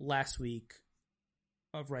last week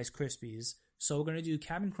of Rice Krispies. So we're going to do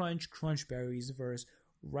Captain Crunch Crunch Berries versus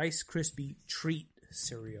Rice Krispie Treat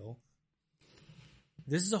cereal.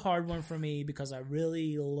 This is a hard one for me because I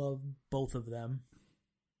really love both of them.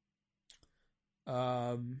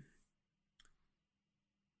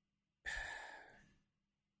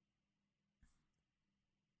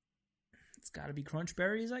 It's got to be Crunch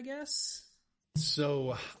Berries, I guess.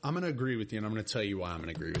 So I'm going to agree with you, and I'm going to tell you why I'm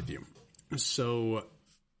going to agree with you. So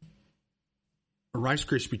Rice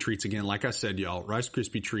Krispie Treats, again, like I said, y'all, Rice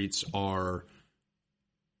Krispie Treats are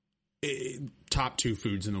top 2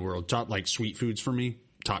 foods in the world. Top, like, sweet foods for me,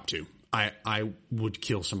 top 2. I would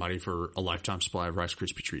kill somebody for a lifetime supply of Rice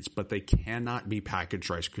Krispie Treats, but they cannot be packaged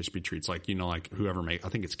Rice Krispie Treats like, you know, like whoever I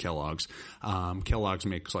think it's Kellogg's. Kellogg's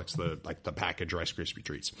makes like the packaged Rice Krispie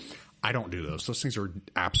Treats. I don't do those. Those things are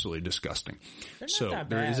absolutely disgusting. They're not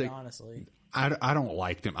that bad, honestly. I don't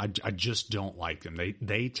like them. I just don't like them.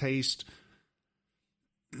 They taste.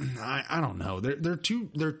 I don't know. They're too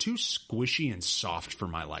squishy and soft for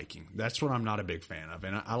my liking. That's what I'm not a big fan of.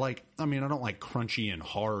 And I don't like crunchy and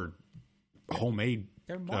hard homemade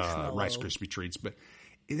Rice Krispie Treats, but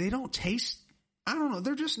they don't taste. I don't know.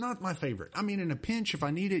 They're just not my favorite. I mean, in a pinch, if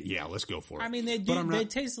I need it, yeah, let's go for it. I mean, they do. They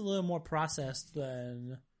taste a little more processed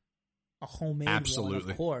than a homemade one,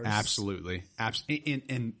 of course. Absolutely.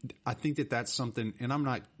 And I think that's something, and I'm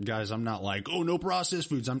not like, oh, no processed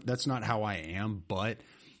foods. That's not how I am, but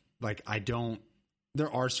like,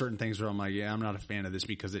 there are certain things where I'm like, yeah, I'm not a fan of this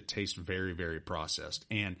because it tastes very, very processed.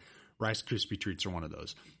 And Rice Krispie Treats are one of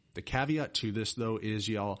those. The caveat to this, though, is,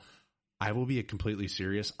 y'all, I will be completely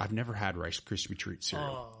serious. I've never had Rice Krispie Treat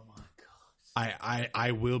cereal. Oh, my gosh.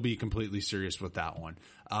 I will be completely serious with that one.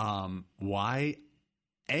 Why?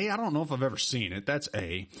 A, I don't know if I've ever seen it. That's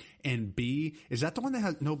A. And B, is that the one that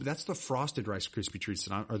has, no, but that's the frosted Rice Krispie Treats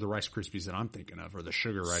or the Rice Krispies that I'm thinking of, or the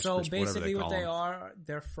sugar Rice Krispies, so basically what they are,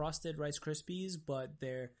 they're frosted Rice Krispies, but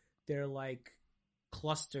they're like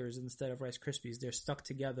clusters instead of Rice Krispies. They're stuck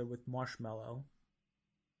together with marshmallow.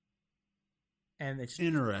 And it's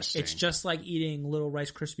interesting. It's just like eating little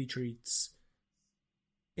Rice Krispie Treats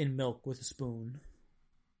in milk with a spoon.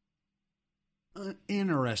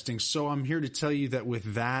 Interesting. So I'm here to tell you that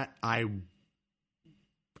with that, I would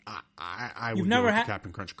go with the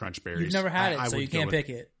Captain Crunch Berries. You've never had it, so you can't pick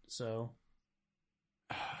it. So,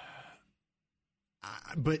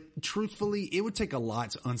 but truthfully, it would take a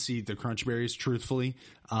lot to unseat the Crunch Berries. Truthfully,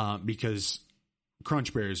 because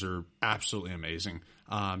Crunch Berries are absolutely amazing.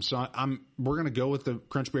 So we're gonna go with the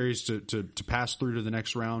Crunch Berries to pass through to the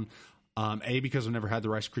next round. A, because I've never had the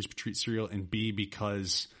Rice Krispie Treat cereal, and B,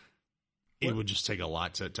 because it would just take a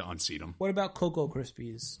lot to unseat them. What about Cocoa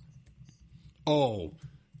Krispies? Oh,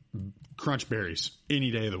 Crunch Berries any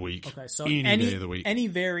day of the week. Okay, so any day of the week, any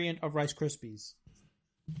variant of Rice Krispies.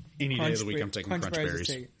 Any day of the week, I'm taking Crunch Berries.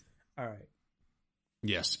 All right.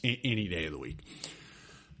 Yes, any day of the week.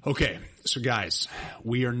 Okay, so guys,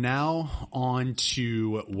 we are now on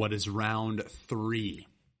to what is round 3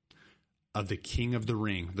 of the King of the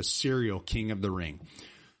Ring, the cereal King of the Ring.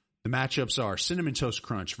 The matchups are Cinnamon Toast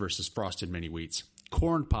Crunch versus Frosted Mini Wheats,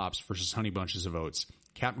 Corn Pops versus Honey Bunches of Oats,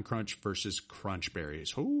 Captain Crunch versus Crunch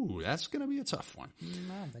Berries. Ooh, that's going to be a tough one.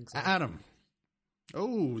 I don't think so. Adam.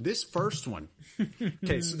 Oh, this first one.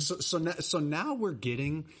 Okay, so now we're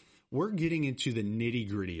getting into the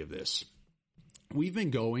nitty-gritty of this. We've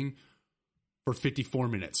been going for 54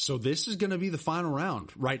 minutes. So this is going to be the final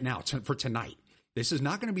round right now for tonight. This is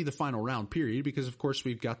not going to be the final round, period, because, of course,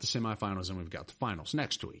 we've got the semifinals and we've got the finals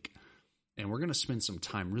next week. And we're going to spend some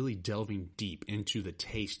time really delving deep into the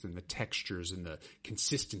taste and the textures and the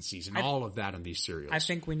consistencies and all of that in these cereals. I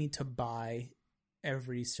think we need to buy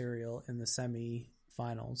every cereal in the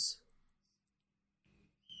semifinals.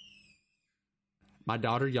 My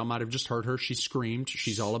daughter, y'all might have just heard her. She screamed.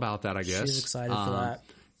 She's all about that, I guess. She's excited for that.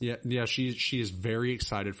 Yeah, she is very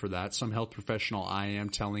excited for that. Some health professional I am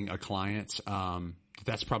telling a client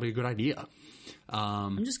that's probably a good idea.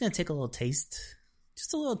 I'm just going to take a little taste.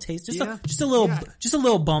 Just a little taste. Just a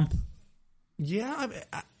little bump. Yeah,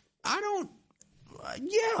 I don't.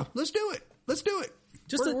 Yeah, let's do it. Let's do it.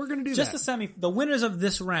 We're going to do that. The winners of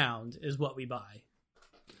this round is what we buy.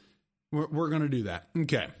 We're going to do that.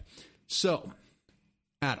 Okay. So,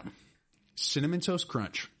 Adam, Cinnamon Toast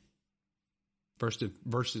Crunch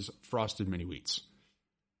versus Frosted Mini Wheats.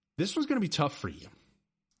 This one's going to be tough for you.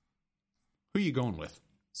 Who are you going with?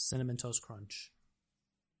 Cinnamon Toast Crunch.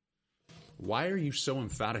 Why are you so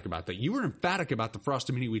emphatic about that? You were emphatic about the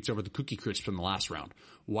Frosted Mini Wheats over the Cookie Crisp in the last round.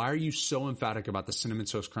 Why are you so emphatic about the Cinnamon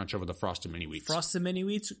Toast Crunch over the Frosted Mini Wheats? Frosted Mini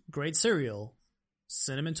Wheats, great cereal.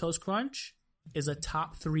 Cinnamon Toast Crunch is a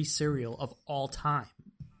top 3 cereal of all time.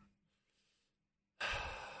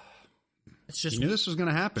 You knew this was going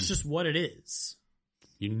to happen. It's just what it is.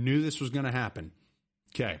 You knew this was going to happen.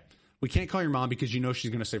 Okay. We can't call your mom because you know she's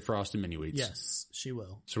going to say Frosted Mini Wheats. Yes, she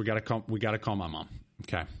will. So we got to call my mom.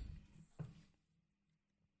 Okay.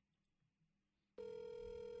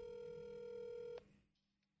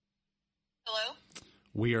 Hello?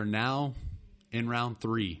 We are now in round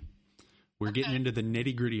 3. We're getting into the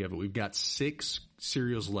nitty gritty of it. We've got 6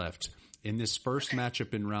 cereals left in this first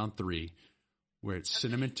matchup in round 3, where it's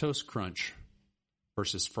Cinnamon Toast Crunch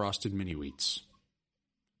versus Frosted Mini Wheats.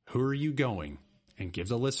 Who are you going? And give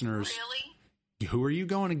the listeners. Really? Who are you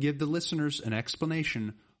going to give the listeners an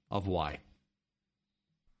explanation of why?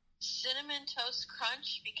 Cinnamon Toast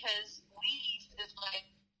Crunch, because Wheaties is like,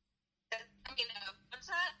 what's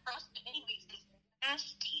that? Frosted Mini Wheats is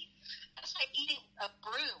nasty. That's like eating a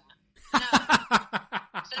broom. No.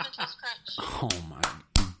 Cinnamon Toast Crunch. Oh my,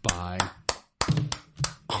 bye.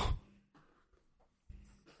 Oh.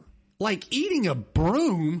 Like eating a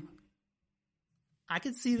broom? I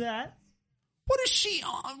can see that. What is she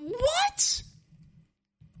on? What?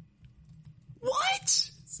 What?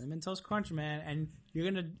 Cinnamon Toast Crunch, man, and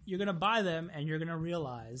you're gonna buy them, and you're gonna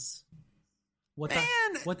realize what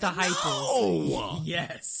the hype is.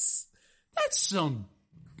 Yes, that's some.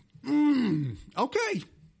 Okay.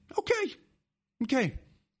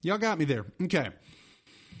 Y'all got me there. Okay.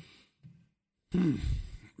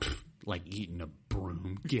 Like eating a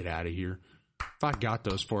broom. Get out of here. If I got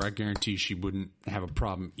those for her, I guarantee she wouldn't have a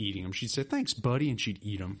problem eating them. She'd say, "Thanks, buddy," and she'd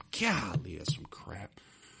eat them. Golly, that's some crap.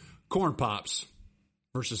 Corn Pops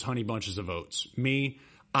versus Honey Bunches of Oats. Me,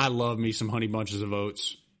 I love me some Honey Bunches of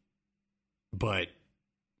Oats, but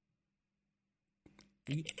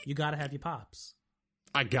you gotta have your Pops.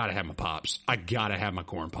 I gotta have my Pops. I gotta have my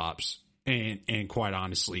Corn Pops. And quite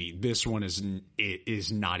honestly, this one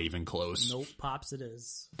is not even close. Nope, Pops it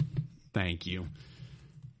is. Thank you.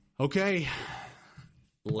 Okay.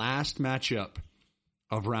 Last matchup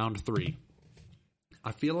of round 3.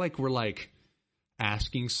 I feel like we're like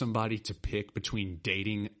asking somebody to pick between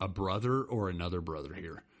dating a brother or another brother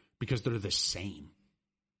here, because they're the same.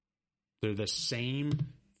 They're the same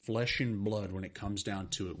flesh and blood when it comes down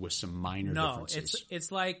to it, with some minor differences.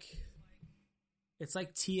 It's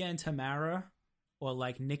like Tia and Tamara, or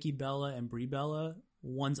like Nikki Bella and Brie Bella.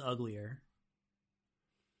 One's uglier.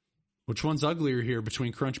 Which one's uglier here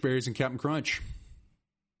between Crunch Berries and Captain Crunch?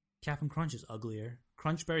 Captain Crunch is uglier.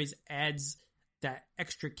 Crunch Berries adds that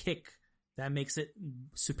extra kick that makes it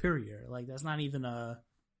superior. Like, that's not even a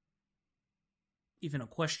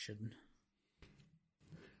question.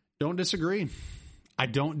 Don't disagree. I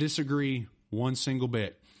don't disagree one single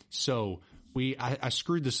bit. So I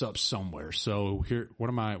screwed this up somewhere. So here, what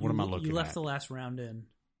am I looking at? You left the last round in.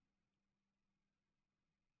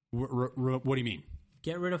 What do you mean?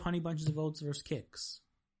 Get rid of Honey Bunches of Oats versus Kix.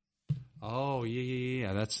 Oh,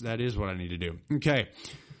 yeah. That is what I need to do. Okay.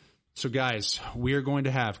 So guys, we are going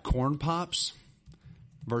to have Corn Pops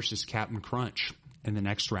versus Captain Crunch in the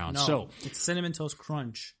next round. No, so it's Cinnamon Toast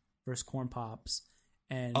Crunch versus Corn Pops.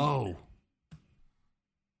 And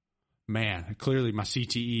man, clearly my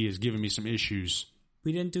CTE is giving me some issues.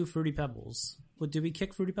 We didn't do Fruity Pebbles. Did we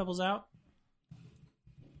kick Fruity Pebbles out?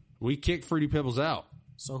 We kicked Fruity Pebbles out.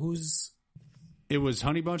 So who's... It was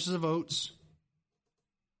Honey Bunches of Oats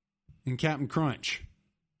and Captain Crunch.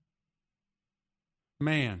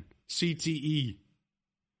 Man, CTE.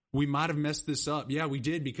 We might have messed this up. Yeah, we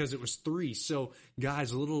did, because it was 3. So,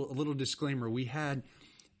 guys, a little disclaimer. We had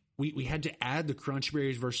to add the Crunch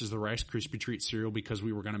Berries versus the Rice Krispie Treat cereal because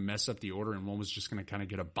we were going to mess up the order, and one was just going to kind of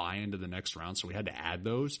get a buy-in to the next round. So we had to add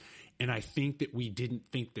those. And I think that we didn't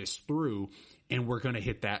think this through, and we're going to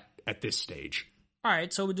hit that at this stage. All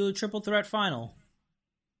right, so we do a triple threat final.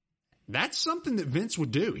 That's something that Vince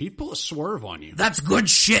would do. He'd pull a swerve on you. That's good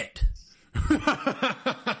shit.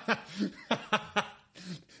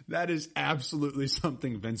 That is absolutely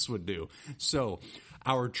something Vince would do. So,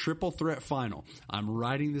 our triple threat final. I'm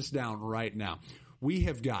writing this down right now. We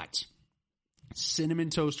have got Cinnamon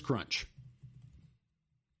Toast Crunch.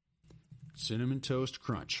 Cinnamon Toast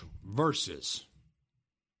Crunch versus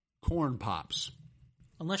Corn Pops.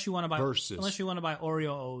 Unless you want to buy Oreo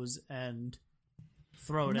O's and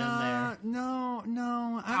throw it in there. No.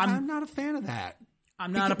 I'm not a fan of that.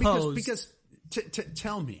 I'm not opposed. Because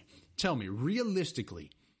tell me,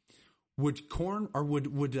 realistically, would Oreo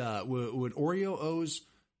O's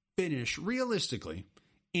finish realistically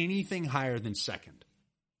anything higher than second?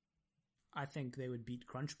 I think they would beat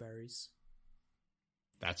Crunch Berries.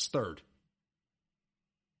 That's third.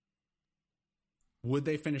 Would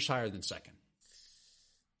they finish higher than second?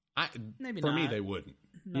 Maybe for not. me, they wouldn't.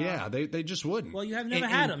 No. Yeah, they just wouldn't. Well, you have never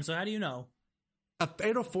had them, so how do you know? a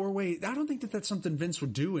fatal 4-way. I don't think that that's something Vince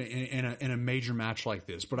would do in a major match like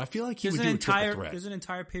this. But I feel like he would do a triple threat. There's an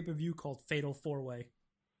entire pay-per-view called Fatal 4-Way.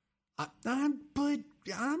 But I'm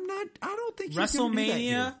not. I don't think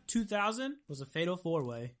WrestleMania 2000 was a Fatal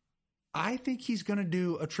 4-Way. I think he's going to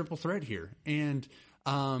do a triple threat here. And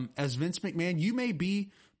as Vince McMahon, you may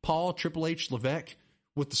be Paul Triple H Levesque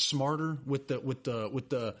with the smarter, with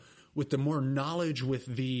the more knowledge, with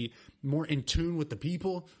the more in tune with the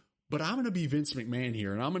people. But I'm going to be Vince McMahon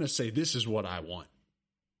here, and I'm going to say this is what I want.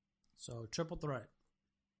 So triple threat.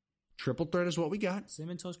 Triple threat is what we got.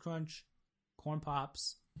 Cinnamon Toast Crunch, Corn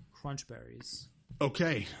Pops, Crunch Berries.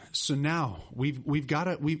 Okay, so now we've got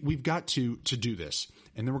to do this,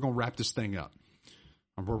 and then we're going to wrap this thing up.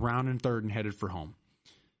 We're rounding third and headed for home.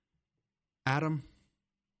 Adam.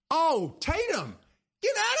 Oh, Tatum!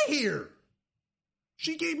 Get out of here!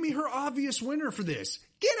 She gave me her obvious winner for this.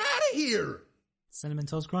 Get out of here! Cinnamon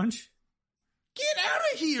Toast Crunch? Get out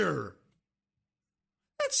of here!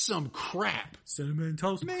 That's some crap. Cinnamon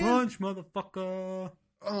Toast Crunch, motherfucker.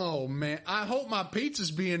 Oh, man. I hope my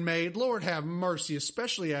pizza's being made. Lord have mercy,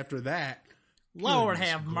 especially after that. Lord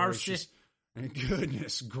have mercy. And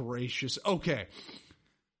goodness gracious. Okay.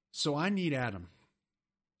 So I need Adam.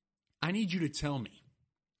 I need you to tell me,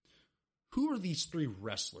 who are these three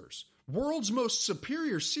wrestlers? World's most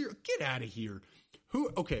superior cereal. Get out of here. Who?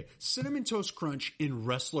 Okay, Cinnamon Toast Crunch in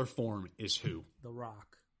wrestler form is who? The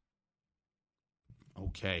Rock.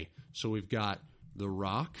 Okay, so we've got The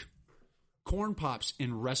Rock. Corn Pops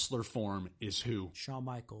in wrestler form is who? Shawn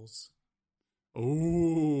Michaels.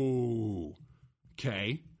 Oh,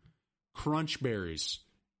 okay. Crunch Berries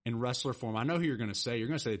in wrestler form. I know who you're going to say. You're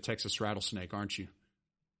going to say the Texas Rattlesnake, aren't you?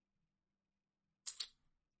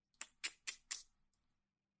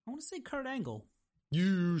 I want to say Kurt Angle.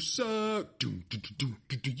 You suck.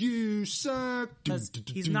 You suck.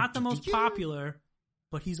 He's not the most popular,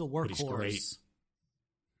 but he's a workhorse. But he's great.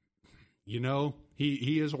 You know,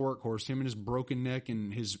 he is a workhorse. Him and his broken neck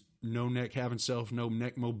and his no neck having self, no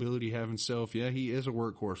neck mobility having self. Yeah, he is a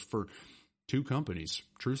workhorse for two companies,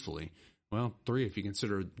 truthfully. Well, three if you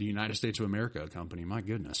consider the United States of America a company. My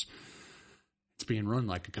goodness. It's being run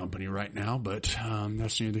like a company right now, but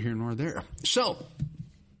that's neither here nor there. So,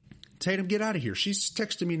 Tatum, get out of here. She's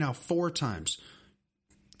texted me now 5 times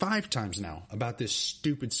now about this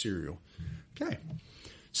stupid cereal. Okay.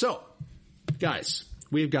 So, guys,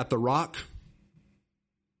 we've got The Rock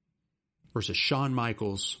versus Shawn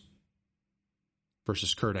Michaels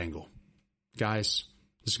versus Kurt Angle. Guys,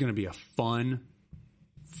 this is going to be a fun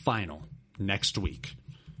final next week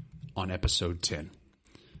on episode 10.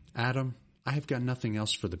 Adam, I have got nothing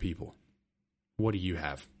else for the people. What do you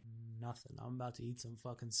have? Nothing. I'm about to eat some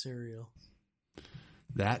fucking cereal.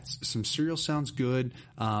 Some cereal sounds good.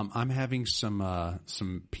 I'm having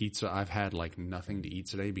some pizza. I've had like nothing to eat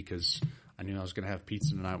today because I knew I was going to have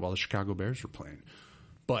pizza tonight while the Chicago Bears were playing.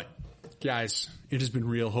 But guys, it has been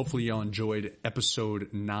real. Hopefully y'all enjoyed episode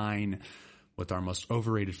 9 with our most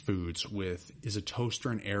overrated foods with is a toaster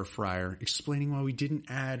and air fryer, explaining why we didn't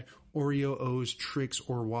add Oreo O's, Trix,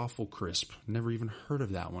 or Waffle Crisp. Never even heard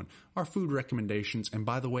of that one. Our food recommendations. And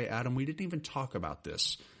by the way, Adam, we didn't even talk about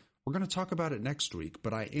this. We're going to talk about it next week,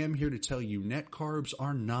 but I am here to tell you net carbs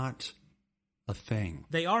are not a thing.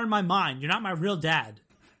 They are in my mind. You're not my real dad.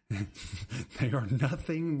 They are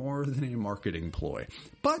nothing more than a marketing ploy.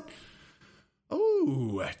 But,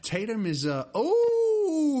 Tatum is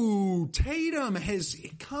Tatum is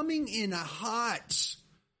coming in hot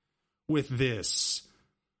with this.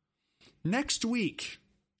 Next week,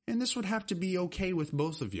 and this would have to be okay with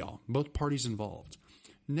both of y'all, both parties involved.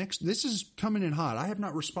 This is coming in hot. I have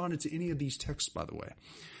not responded to any of these texts, by the way.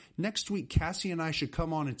 Next week, Cassie and I should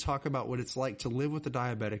come on and talk about what it's like to live with a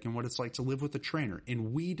diabetic and what it's like to live with a trainer.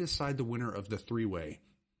 And we decide the winner of the 3-way.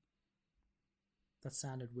 That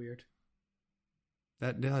sounded weird.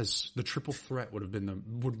 That does. The triple threat would have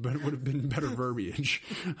been better verbiage.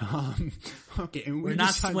 Okay, and we're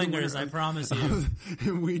not swingers, I promise you.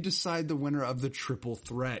 And we decide the winner of the triple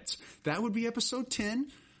threat. That would be episode 10.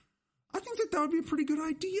 I think that would be a pretty good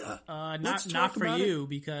idea. Not for you,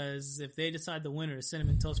 because if they decide the winner,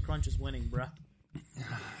 Cinnamon Toast Crunch is winning, bruh.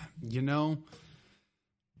 You know,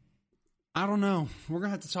 I don't know. We're going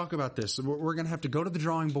to have to talk about this. We're going to have to go to the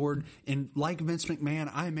drawing board. And like Vince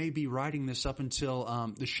McMahon, I may be writing this up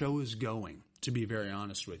until the show is going, to be very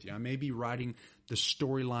honest with you. I may be writing the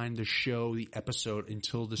storyline, the show, the episode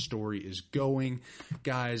until the story is going.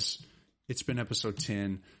 Guys, it's been episode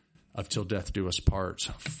 10 of Till Death Do Us Part.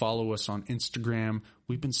 Follow us on Instagram.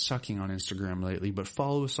 We've been sucking on Instagram lately, but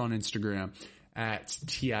follow us on Instagram at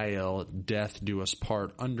TIL Death Do Us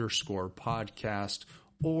Part _ podcast.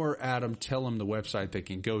 Or Adam, tell them the website they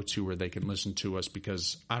can go to where they can listen to us,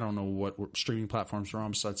 because I don't know what streaming platforms are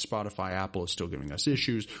on besides Spotify. Apple is still giving us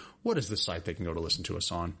issues. What is the site they can go to listen to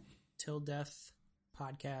us on?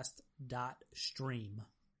 TillDeathPodcast.stream.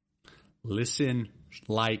 Listen,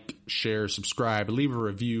 like, share, subscribe, leave a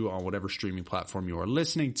review on whatever streaming platform you are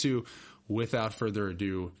listening to. Without further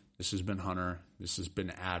ado, this has been Hunter. This has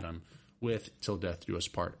been Adam with Till Death Do Us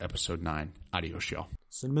Part, Episode 9. Adios, y'all.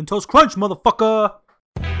 Cinnamon Toast Crunch, motherfucker!